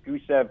Hughes,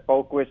 Gusev,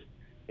 Boquist,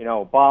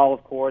 Ball,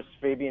 of course,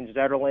 Fabian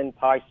Zetterlund,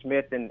 Ty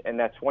Smith, and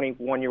that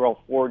 21-year-old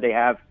forward they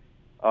have,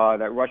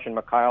 that Russian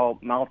Mikhail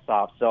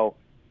Maltsov. So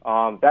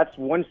that's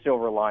one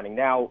silver lining.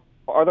 Now,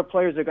 other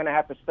players are going to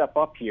have to step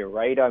up here,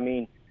 right? I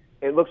mean,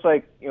 it looks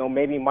like,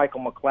 maybe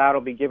Michael McLeod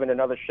will be given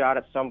another shot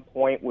at some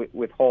point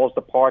with Hall's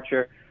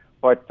departure.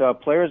 But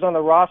players on the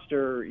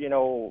roster,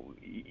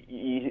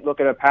 you look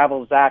at a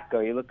Pavel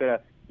Zatka, you look at a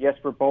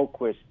Jesper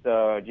Boquist,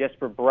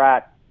 Jesper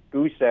Bratt,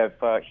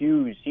 Gusev,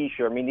 Hughes,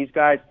 Hischer. I mean, these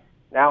guys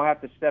now have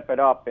to step it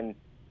up. And,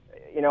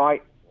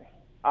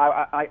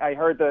 I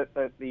heard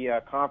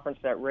the conference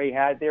that Ray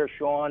had there,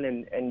 Sean,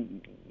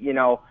 and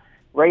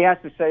Ray has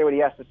to say what he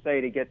has to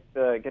say to get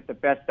the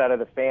best out of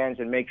the fans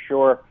and make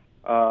sure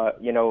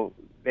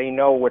they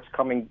know what's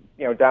coming,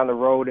 down the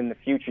road in the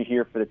future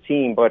here for the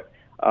team. But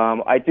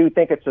I do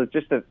think it's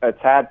just a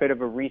tad bit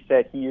of a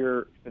reset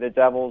here for the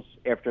Devils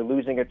after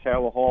losing at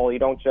Taylor Hall. You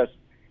don't just,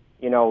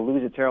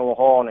 lose at Taylor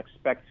Hall and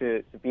expect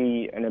to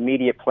be an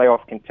immediate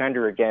playoff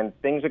contender again.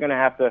 Things are going to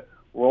have to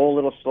roll a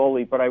little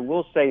slowly. But I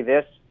will say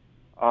this,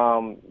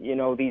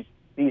 these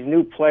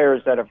new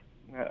players that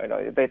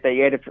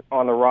they added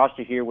on the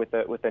roster here with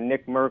a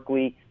Nick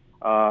Merkley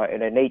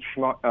and a Nate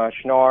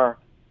Schnarr.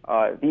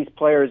 These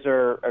players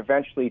are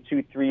eventually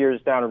 2-3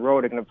 years down the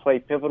road are going to play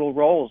pivotal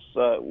roles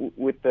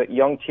with the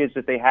young kids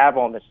that they have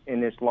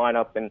in this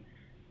lineup, and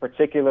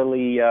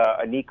particularly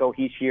a Nico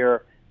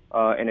Hischier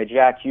and a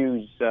Jack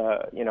Hughes.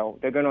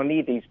 They're going to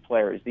need these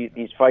players,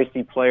 these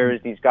feisty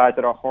players, these guys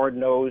that are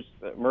hard-nosed.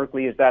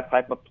 Merkley is that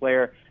type of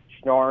player.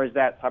 Schnarr is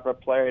that type of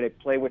player. They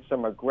play with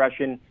some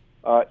aggression,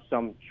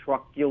 some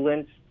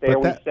truculence,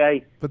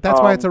 say. But that's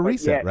why it's a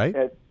reset, right,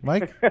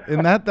 Mike?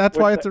 And that's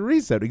why it's a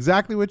reset.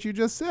 Exactly what you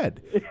just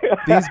said.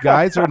 These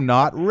guys are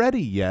not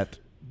ready yet.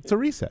 It's a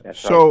reset.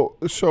 So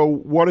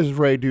what does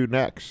Ray do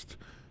next?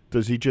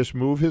 Does he just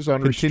move his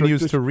unrestricted?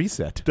 Continues to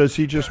reset. Does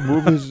he just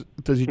move his?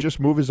 Does he just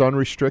move his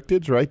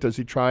unrestricteds? Right? Does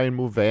he try and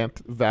move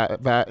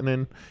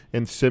Vatanen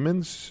and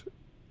Simmons?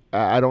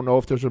 I don't know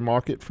if there's a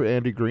market for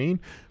Andy Green,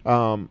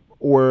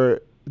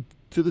 or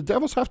do the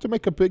Devils have to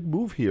make a big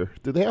move here?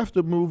 Do they have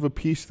to move a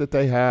piece that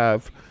they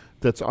have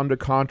that's under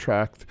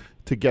contract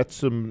to get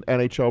some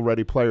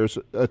NHL-ready players,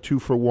 a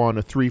 2-for-1,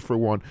 a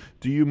 3-for-1?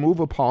 Do you move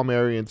a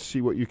Palmieri and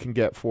see what you can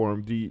get for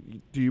him?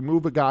 Do you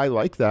move a guy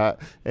like that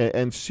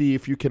and see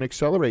if you can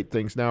accelerate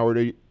things now?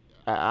 Or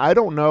I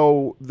don't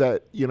know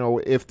that,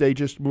 if they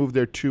just move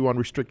their 2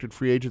 unrestricted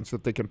free agents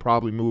that they can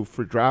probably move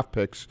for draft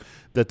picks,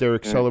 that they're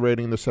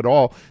accelerating this at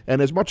all.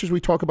 And as much as we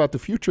talk about the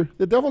future,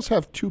 the Devils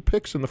have 2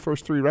 picks in the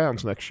first 3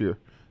 rounds next year.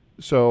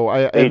 So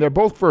and they're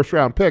both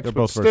first-round picks, they're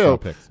but both still,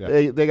 first-round picks,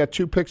 yeah. they got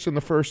 2 picks in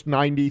the first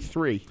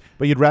 93.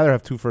 But you'd rather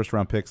have 2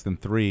 first-round picks than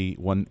 3,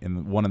 one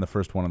in the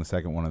first, one in the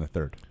second, one in the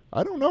third.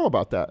 I don't know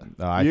about that.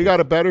 You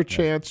got a better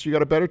chance. You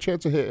got a better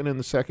chance of hitting in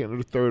the second or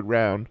the third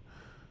round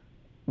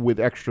with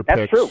extra picks.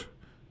 That's true.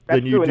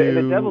 That's true. And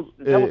the Devils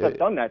have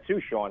done that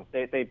too, Sean.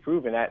 They've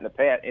proven that in the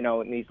past.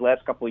 In these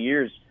last couple of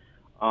years,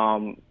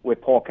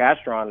 with Paul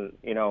Castron,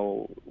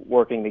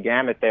 working the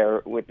gamut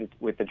there with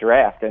the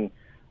draft, and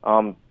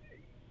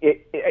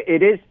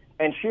it is.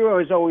 And Shiro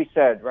has always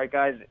said, right,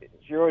 guys?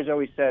 Shiro has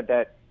always said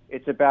that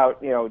it's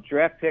about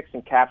draft picks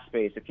and cap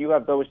space. If you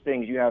have those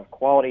things, you have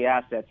quality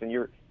assets, and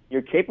you're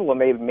capable of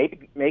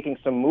making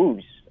some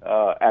moves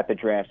at the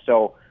draft.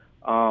 So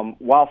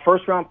while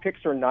first round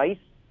picks are nice,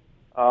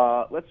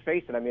 let's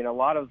face it. I mean, a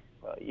lot of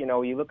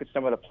you look at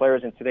some of the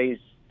players in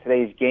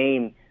today's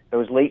game.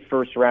 Those late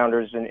first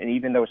rounders and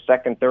even those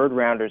second, third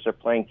rounders are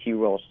playing key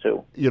roles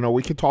too.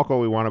 We can talk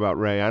all we want about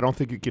Ray. I don't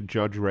think you could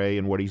judge Ray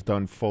and what he's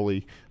done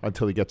fully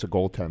until he gets a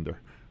goaltender,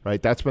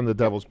 right? That's been the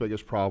Devils'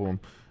 biggest problem.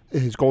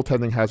 His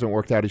goaltending hasn't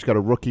worked out. He's got a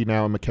rookie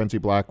now in Mackenzie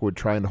Blackwood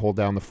trying to hold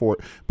down the fort.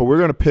 But we're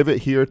going to pivot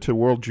here to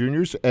World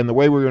Juniors, and the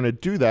way we're going to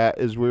do that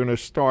is we're going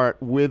to start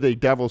with a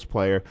Devils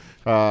player.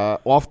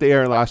 Off the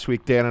air last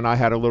week, Dan and I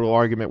had a little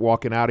argument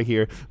walking out of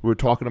here. We were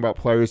talking about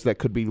players that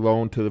could be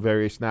loaned to the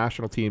various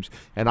national teams,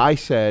 and I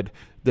said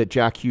that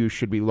Jack Hughes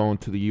should be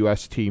loaned to the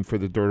U.S. team for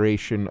the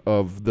duration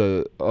of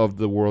the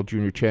World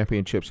Junior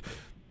Championships.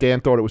 Dan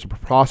thought it was a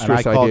preposterous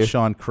idea. And I called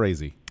Sean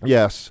crazy.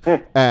 Yes.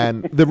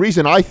 And the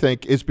reason I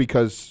think is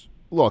because,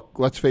 look,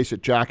 let's face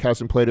it, Jack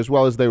hasn't played as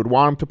well as they would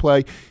want him to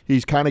play.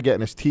 He's kind of getting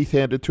his teeth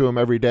handed to him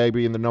every day,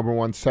 being the number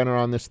 1 center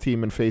on this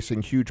team and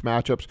facing huge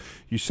matchups.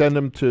 You send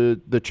him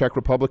to the Czech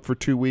Republic for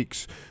 2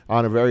 weeks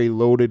on a very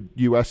loaded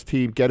U.S.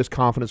 team, get his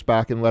confidence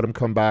back and let him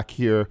come back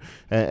here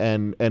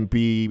and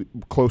be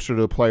closer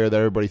to the player that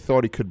everybody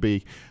thought he could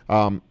be.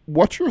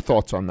 What's your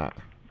thoughts on that?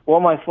 Well,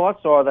 my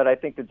thoughts are that I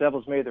think the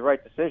Devils made the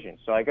right decision.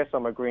 So I guess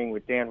I'm agreeing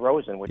with Dan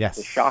Rosen, which is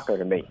a shocker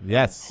to me.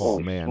 Yes. Oh,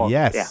 man. Smoke.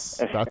 Yes.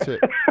 Yeah. That's it.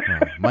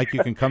 Mike,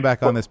 you can come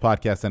back on this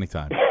podcast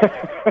anytime.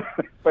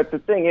 But the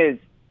thing is,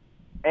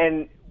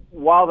 and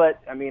while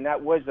that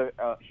was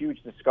a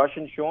huge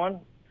discussion,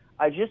 Sean,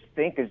 I just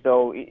think as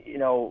though,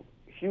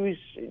 Hughes,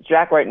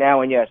 Jack right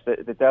now, and yes,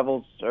 the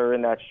Devils are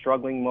in that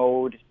struggling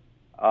mode.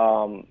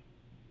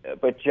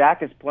 But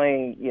Jack is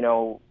playing,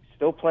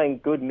 still playing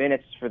good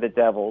minutes for the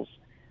Devils.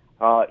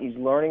 He's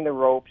learning the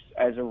ropes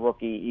as a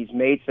rookie. He's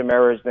made some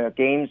errors. The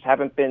games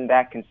haven't been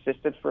that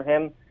consistent for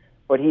him,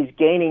 but he's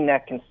gaining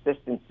that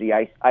consistency.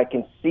 I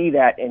can see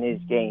that in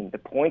his game. The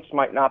points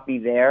might not be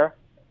there,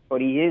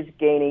 but he is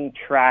gaining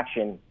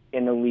traction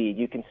in the league.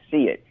 You can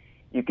see it.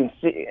 You can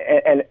see,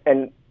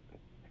 and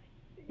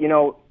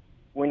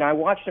when I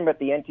watched him at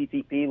the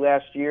NTTP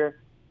last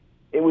year,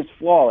 it was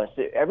flawless.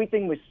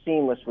 Everything was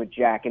seamless with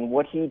Jack and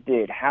what he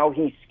did, how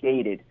he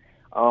skated.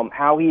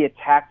 How he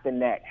attacked the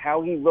net,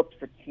 how he looked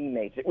for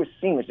teammates. It was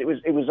seamless. It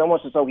was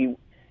almost as though he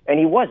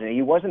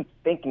wasn't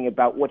thinking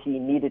about what he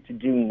needed to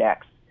do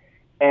next.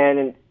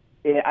 And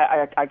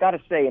I got to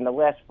say, in the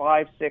last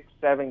 5, 6,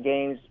 7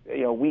 games,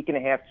 week and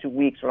a half, 2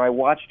 weeks, when I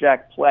watch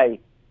Jack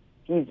play,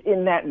 he's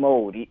in that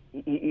mode.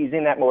 He's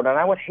in that mode, and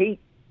I would hate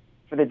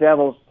for the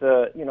Devils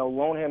to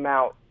loan him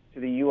out to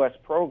the U.S.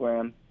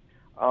 program.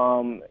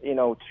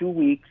 2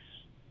 weeks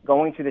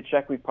going to the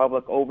Czech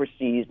Republic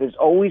overseas. There's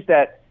always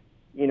that,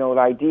 the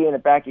idea in the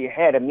back of your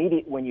head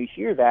immediately when you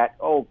hear that,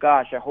 oh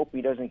gosh, I hope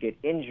he doesn't get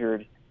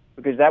injured,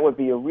 because that would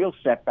be a real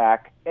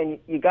setback. And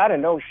you got to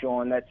know,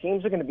 Sean, that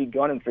teams are going to be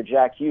gunning for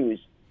Jack Hughes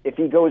if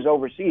he goes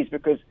overseas,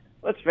 because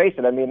let's face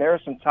it, there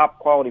are some top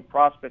quality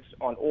prospects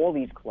on all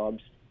these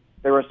clubs.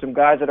 There are some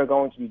guys that are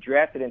going to be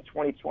drafted in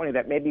 2020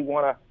 that maybe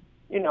want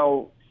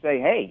to, say,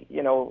 hey,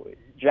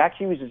 Jack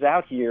Hughes is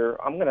out here.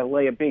 I'm going to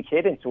lay a big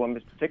hit into him,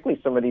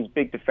 particularly some of these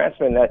big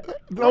defensemen that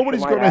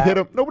nobody's going to hit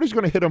him. Nobody's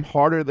going to hit him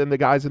harder than the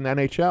guys in the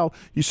NHL.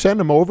 You send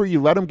him over,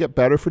 you let him get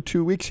better for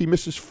 2 weeks. He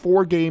misses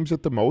 4 games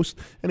at the most,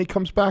 and he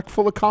comes back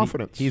full of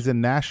confidence. He's a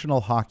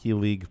National Hockey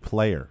League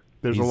player.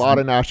 There's a lot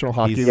of National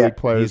Hockey League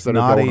players that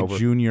are going over. He's not a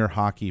junior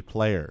hockey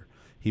player.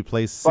 He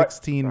plays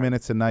 16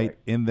 minutes a night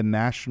in the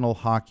National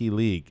Hockey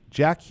League.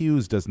 Jack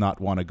Hughes does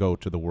not want to go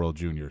to the World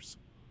Juniors.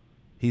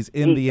 He's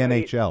in the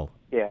NHL.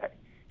 Yeah.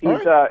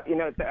 He's,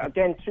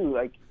 again,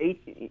 too,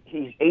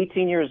 he's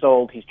 18 years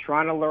old. He's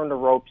trying to learn the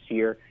ropes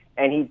here.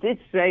 And he did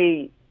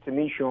say to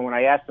me, Sean, when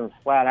I asked him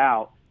flat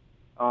out,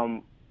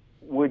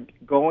 would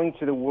going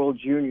to the World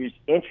Juniors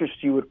interest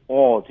you at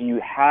all? Do you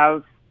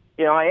have,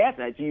 I asked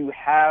that, do you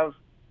have,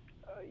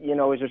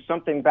 is there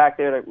something back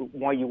there that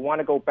why you want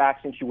to go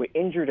back since you were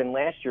injured in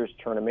last year's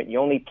tournament? You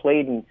only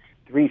played in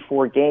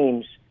 3-4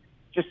 games,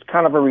 just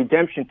kind of a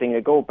redemption thing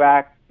to go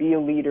back, be a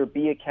leader,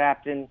 be a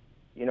captain,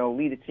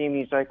 lead a team.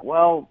 He's like,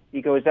 well,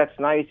 he goes, that's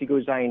nice. He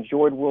goes, I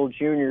enjoyed World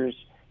Juniors.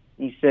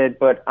 He said,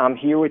 but I'm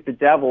here with the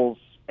Devils,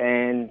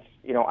 and,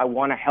 I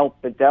want to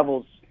help the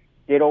Devils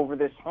get over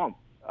this hump,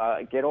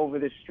 get over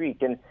this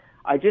streak. And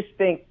I just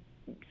think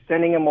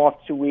sending him off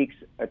 2 weeks,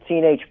 a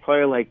teenage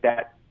player like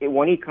that,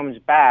 when he comes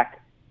back,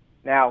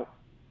 now,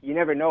 you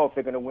never know if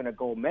they're going to win a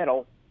gold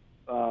medal,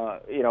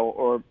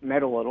 or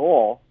medal at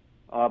all.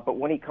 But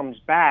when he comes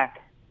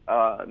back,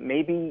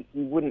 maybe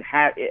he wouldn't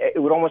have.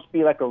 It would almost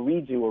be like a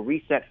redo, a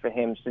reset for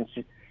him, since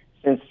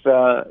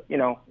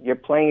you're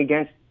playing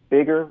against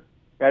bigger,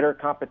 better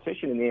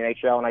competition in the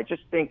NHL. And I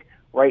just think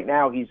right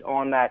now he's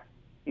on that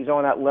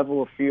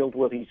level of field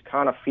where he's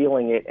kind of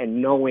feeling it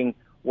and knowing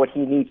what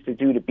he needs to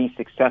do to be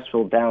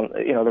successful down,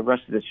 the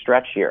rest of the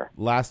stretch here.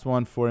 Last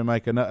one for you,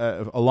 Mike.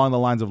 Along the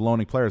lines of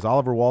loaning players,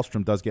 Oliver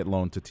Wahlstrom does get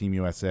loaned to Team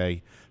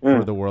USA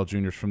for the World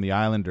Juniors from the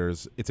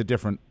Islanders. It's a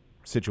different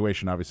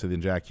situation, obviously,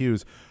 than Jack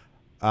Hughes.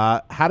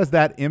 How does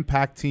that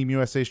impact Team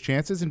USA's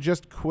chances? And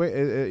just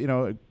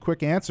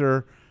quick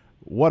answer: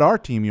 what are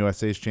Team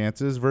USA's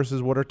chances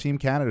versus what are Team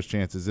Canada's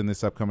chances in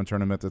this upcoming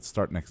tournament that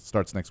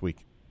starts next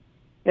week?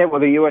 Yeah,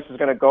 well, the U.S. is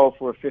going to go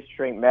for a 5th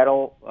straight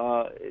medal,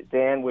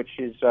 Dan, which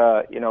is,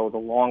 the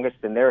longest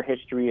in their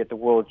history at the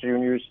World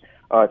Juniors.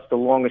 It's the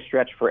longest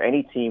stretch for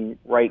any team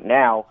right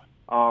now.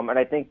 And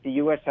I think the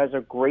U.S. has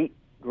a great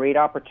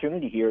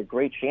opportunity here, a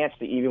great chance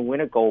to even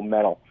win a gold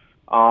medal.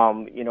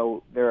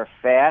 They're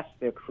fast,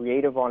 they're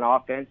creative on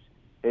offense.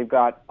 They've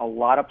got a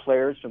lot of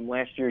players from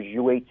last year's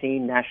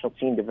U18 National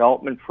Team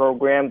Development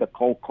Program, the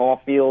Cole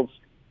Caulfields,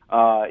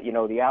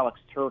 the Alex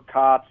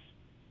Turcotts,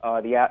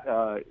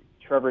 the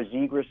Trevor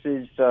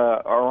Zegras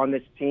are on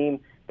this team.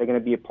 They're going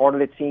to be a part of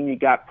the team. You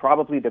got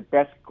probably the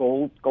best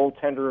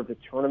goaltender of the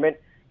tournament,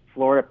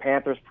 Florida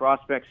Panthers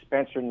prospect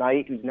Spencer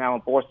Knight, who's now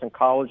in Boston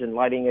College and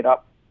lighting it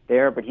up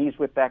there, but he's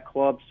with that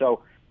club.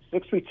 So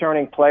 6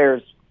 returning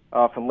players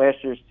from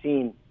last year's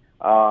team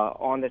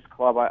on this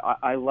club.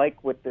 I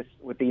like what the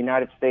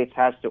United States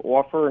has to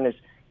offer. And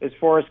as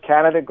far as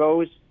Canada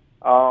goes,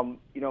 a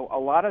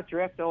lot of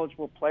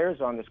draft-eligible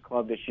players on this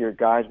club this year,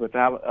 guys, with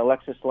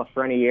Alexis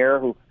Lafreniere,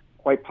 who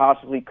quite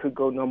possibly could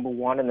go number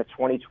 1 in the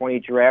 2020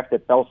 draft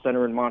at Bell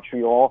Center in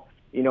Montreal.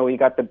 You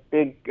got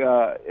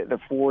the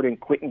forward in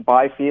Quentin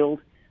Byfield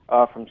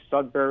from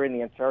Sudbury in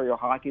the Ontario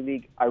Hockey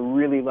League. I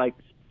really like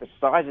the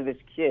size of this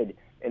kid,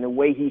 and the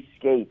way he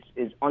skates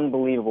is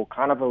unbelievable.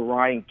 Kind of a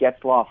Ryan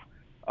Getzlaf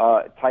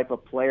type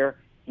of player.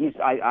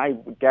 I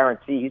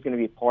guarantee he's going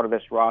to be part of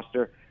this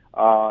roster.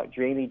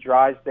 Jamie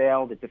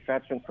Drysdale, the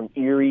defenseman from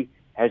Erie,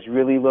 has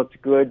really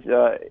looked good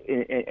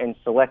in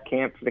select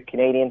camp for the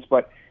Canadians.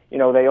 But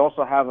they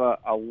also have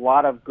a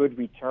lot of good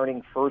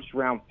returning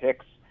first-round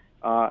picks,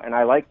 and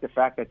I like the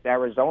fact that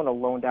Arizona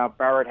loaned out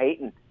Barrett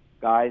Hayton,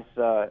 guys,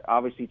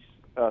 obviously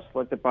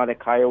selected by the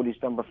Coyotes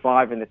number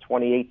 5 in the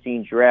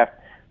 2018 draft.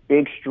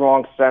 Big,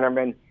 strong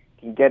centerman,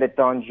 can get it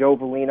done. Joe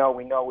Veleno,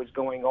 we know, is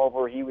going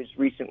over. He was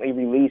recently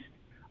released,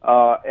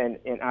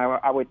 and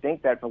I would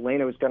think that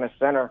Veleno is going to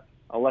center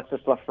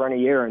Alexis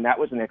Lafreniere, and that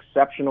was an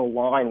exceptional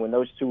line when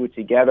those two were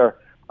together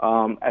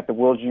at the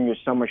World Junior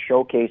Summer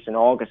Showcase in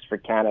August for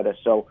Canada.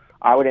 So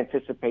I would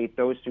anticipate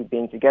those two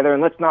being together.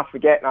 And let's not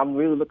forget, and I'm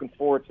really looking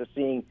forward to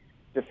seeing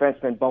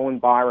defenseman Bowen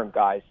Byram,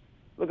 guys.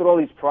 Look at all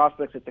these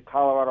prospects that the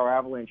Colorado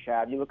Avalanche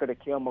have. You look at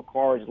Akil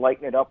Makar, is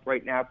lighting it up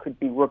right now, could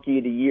be Rookie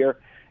of the Year,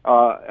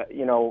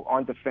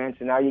 on defense.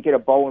 And now you get a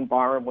Bowen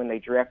Byram when they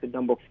drafted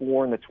number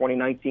 4 in the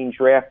 2019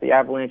 draft, the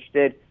Avalanche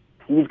did.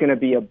 he's going to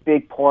be a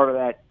big part of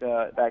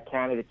that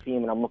Canada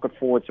team, and I'm looking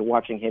forward to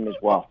watching him as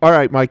well. All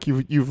right, Mike,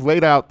 you've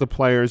laid out the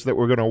players that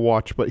we're going to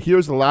watch, but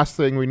here's the last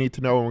thing we need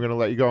to know, and we're going to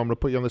let you go. I'm going to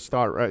put you on the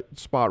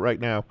spot right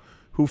now.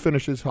 Who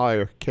finishes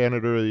higher,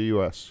 Canada or the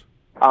U.S.?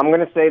 I'm going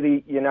to say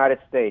the United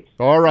States.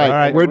 All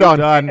right, we're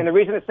done. And the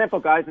reason is simple,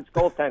 guys. It's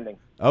goaltending.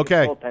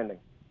 Okay. It's goaltending.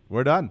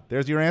 We're done.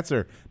 There's your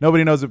answer.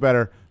 Nobody knows it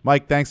better.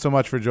 Mike, thanks so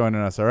much for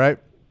joining us, all right?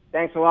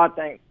 Thanks a lot.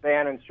 Thanks,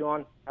 Dan and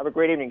Sean. Have a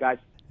great evening, guys.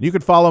 You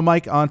can follow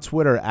Mike on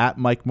Twitter at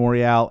Mike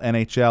Morreale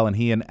NHL, and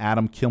he and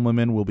Adam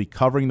Kimmelman will be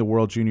covering the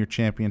World Junior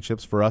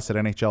Championships for us at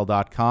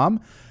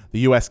NHL.com. The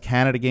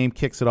U.S.-Canada game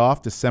kicks it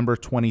off December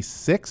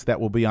 26th.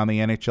 That will be on the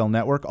NHL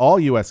Network. All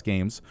U.S.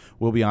 games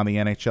will be on the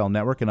NHL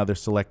Network and other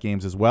select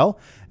games as well.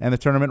 And the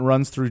tournament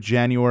runs through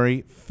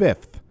January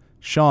 5th.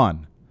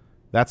 Sean,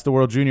 that's the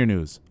World Junior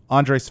news.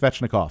 Andrei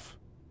Svechnikov,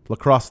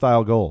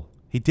 lacrosse-style goal.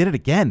 He did it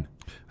again.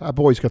 That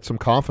boy's got some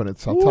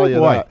confidence, I'll tell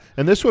you that.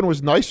 And this one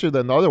was nicer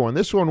than the other one.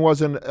 This one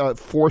wasn't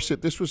force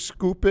it. This was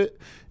scoop it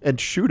and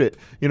shoot it.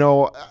 You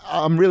know,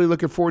 I'm really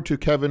looking forward to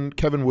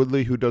Kevin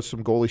Woodley, who does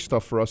some goalie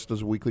stuff for us,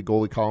 does a weekly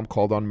goalie column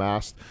called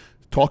Unmasked.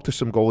 Talk to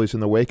some goalies in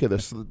the wake of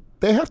this.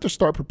 They have to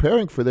start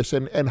preparing for this,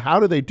 and how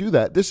do they do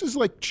that? This is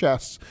like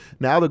chess.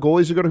 Now the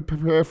goalies are going to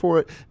prepare for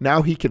it.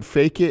 Now he can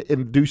fake it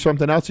and do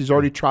something else. He's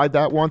already tried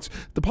that once.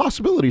 The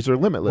possibilities are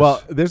limitless.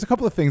 Well, there's a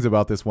couple of things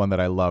about this one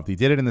that I loved. He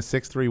did it in the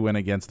 6-3 win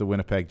against the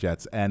Winnipeg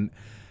Jets, and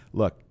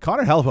look,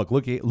 Connor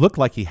Hellebuyck looked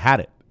like he had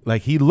it.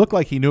 Like, he looked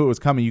like he knew it was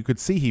coming. You could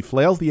see he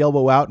flails the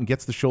elbow out and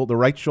gets the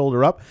right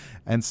shoulder up,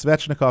 and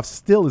Svechnikov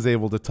still is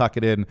able to tuck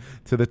it in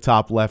to the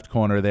top left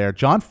corner there.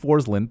 John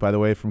Forsland, by the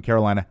way, from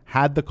Carolina,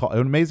 had the call. An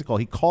amazing call.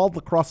 He called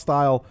the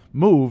cross-style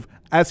move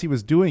as he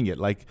was doing it.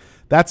 Like,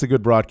 that's a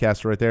good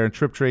broadcaster right there. And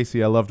Trip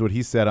Tracy, I loved what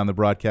he said on the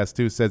broadcast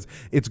too, says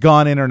it's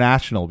gone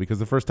international because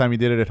the first time he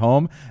did it at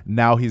home,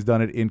 now he's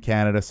done it in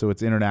Canada, so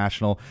it's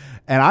international.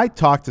 And I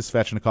talked to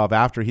Svechnikov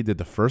after he did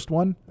the first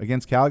one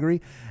against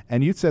Calgary,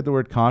 and you said the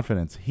word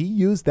confidence. He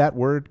used that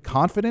word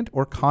confident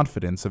or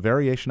confidence, a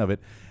variation of it,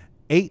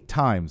 8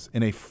 times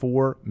in a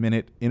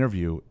 4-minute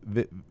interview.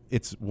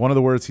 It's one of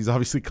the words he's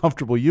obviously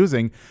comfortable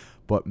using,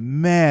 but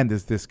man,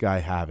 does this guy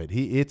have it.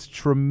 It's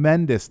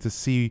tremendous to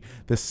see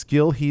the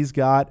skill he's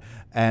got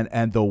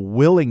and the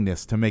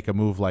willingness to make a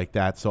move like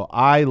that. So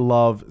I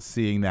love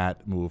seeing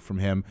that move from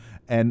him.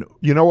 And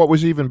you know what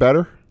was even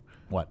better?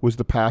 What? Was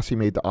the pass he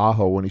made to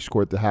Aho when he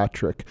scored the hat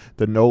trick,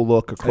 the no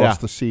look across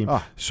the seam.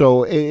 Oh.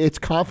 So it's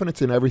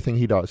confidence in everything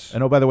he does.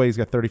 And, oh, by the way, he's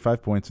got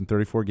 35 points in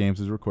 34 games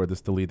as we record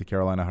this to lead the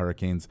Carolina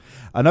Hurricanes.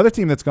 Another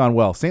team that's gone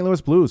well, St.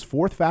 Louis Blues,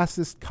 4th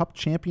fastest Cup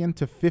champion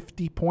to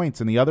 50 points.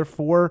 And the other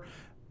 4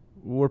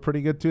 were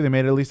pretty good, too. They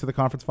made it at least to the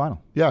conference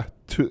final. Yeah,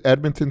 to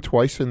Edmonton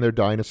twice in their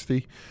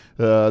dynasty.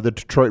 The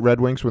Detroit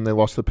Red Wings when they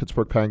lost to the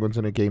Pittsburgh Penguins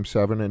in a Game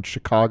 7, and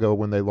Chicago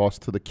when they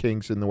lost to the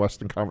Kings in the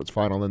Western Conference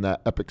Final in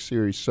that epic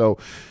series. So,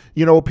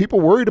 you know,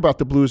 people worried about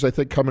the Blues, I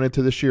think, coming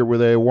into this year. Were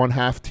they a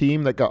one-half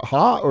team that got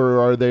hot, or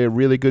are they a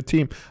really good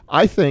team?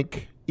 I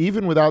think,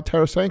 even without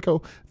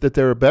Tarasenko, that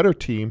they're a better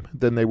team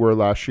than they were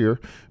last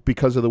year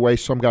because of the way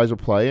some guys are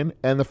playing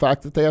and the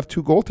fact that they have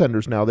 2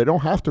 goaltenders now. They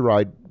don't have to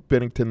ride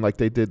Binnington like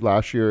they did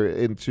last year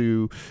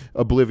into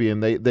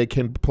oblivion. They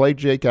can play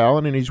Jake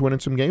Allen, and he's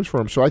winning some games for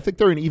them. So I think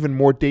they're an even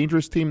more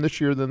dangerous team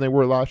this year than they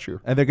were last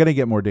year. And they're going to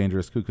get more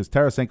dangerous too because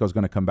Tarasenko is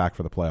going to come back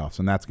for the playoffs,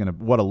 and that's going to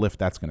what a lift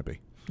that's going to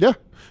be. Yeah.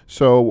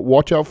 So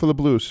watch out for the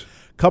Blues.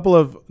 Couple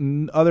of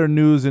other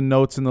news and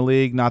notes in the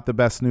league, not the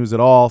best news at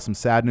all. Some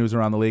sad news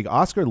around the league.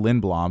 Oscar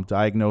Lindblom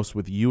diagnosed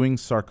with Ewing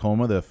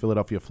sarcoma, the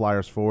Philadelphia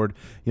Flyers forward.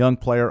 Young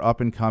player, up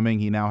and coming.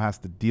 He now has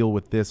to deal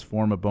with this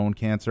form of bone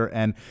cancer.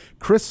 And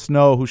Chris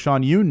Snow, who,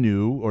 Sean, you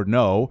knew or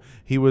know,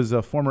 he was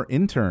a former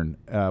intern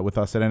with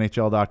us at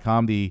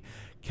NHL.com. The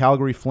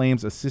Calgary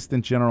Flames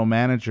assistant general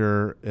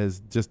manager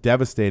is just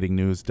devastating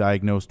news,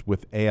 diagnosed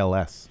with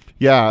ALS.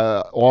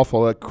 Yeah,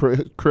 awful.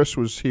 Chris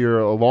was here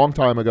a long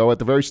time ago at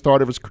the very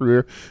start of his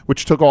career,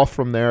 which took off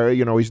from there.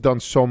 You know, he's done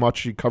so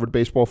much. He covered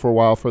baseball for a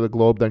while for the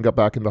Globe, then got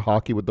back into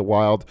hockey with the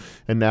Wild,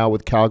 and now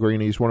with Calgary,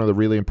 and he's one of the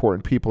really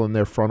important people in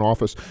their front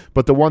office.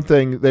 But the one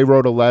thing, they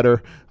wrote a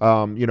letter,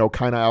 kind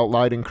of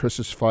outlining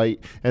Chris's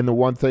fight, and the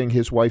one thing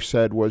his wife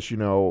said was,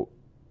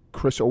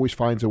 Chris always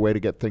finds a way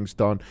to get things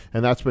done,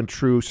 and that's been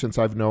true since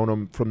I've known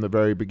him from the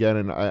very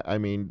beginning. I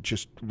mean,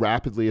 just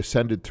rapidly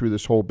ascended through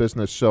this whole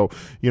business. So,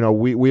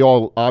 we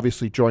all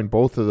obviously join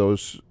both of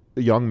those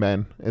young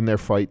men in their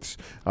fights,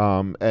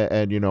 and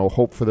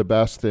hope for the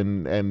best,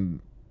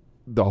 and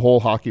the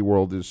whole hockey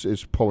world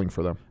is pulling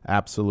for them.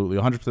 Absolutely,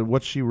 100%.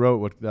 What she wrote,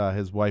 what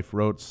his wife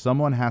wrote,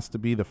 someone has to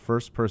be the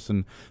first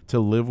person to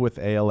live with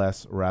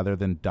ALS rather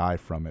than die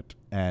from it.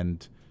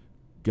 And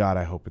God,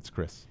 I hope it's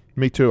Chris.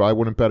 Me too. I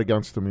wouldn't bet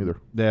against him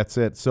either. That's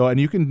it. So, and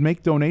you can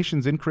make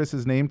donations in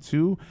Chris's name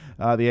to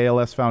the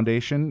ALS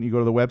Foundation. You go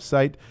to the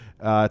website.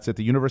 It's at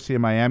the University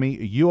of Miami,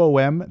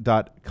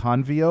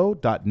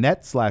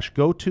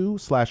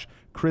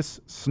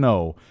 uom.convio.net/go/Chris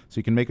Snow. So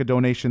you can make a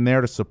donation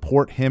there to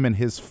support him and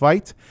his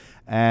fight.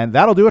 And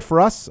that'll do it for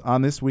us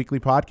on this weekly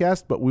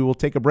podcast, but we will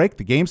take a break.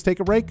 The games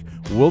take a break.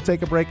 We'll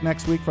take a break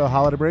next week for the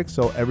holiday break,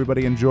 so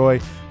everybody enjoy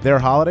their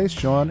holidays.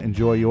 Sean,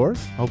 enjoy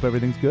yours. Hope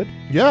everything's good.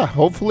 Yeah,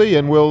 hopefully,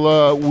 and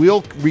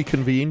we'll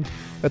reconvene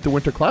at the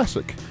Winter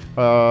Classic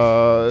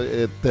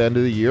at the end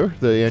of the year,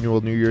 the annual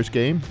New Year's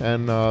game,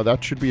 and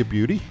that should be a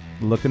beauty.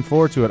 Looking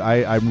forward to it.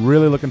 I'm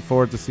really looking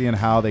forward to seeing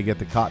how they get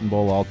the Cotton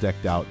Bowl all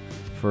decked out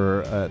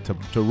for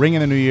to ring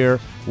in the new year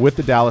with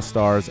the Dallas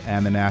Stars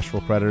and the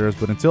Nashville Predators.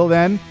 But until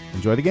then,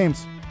 enjoy the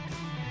games.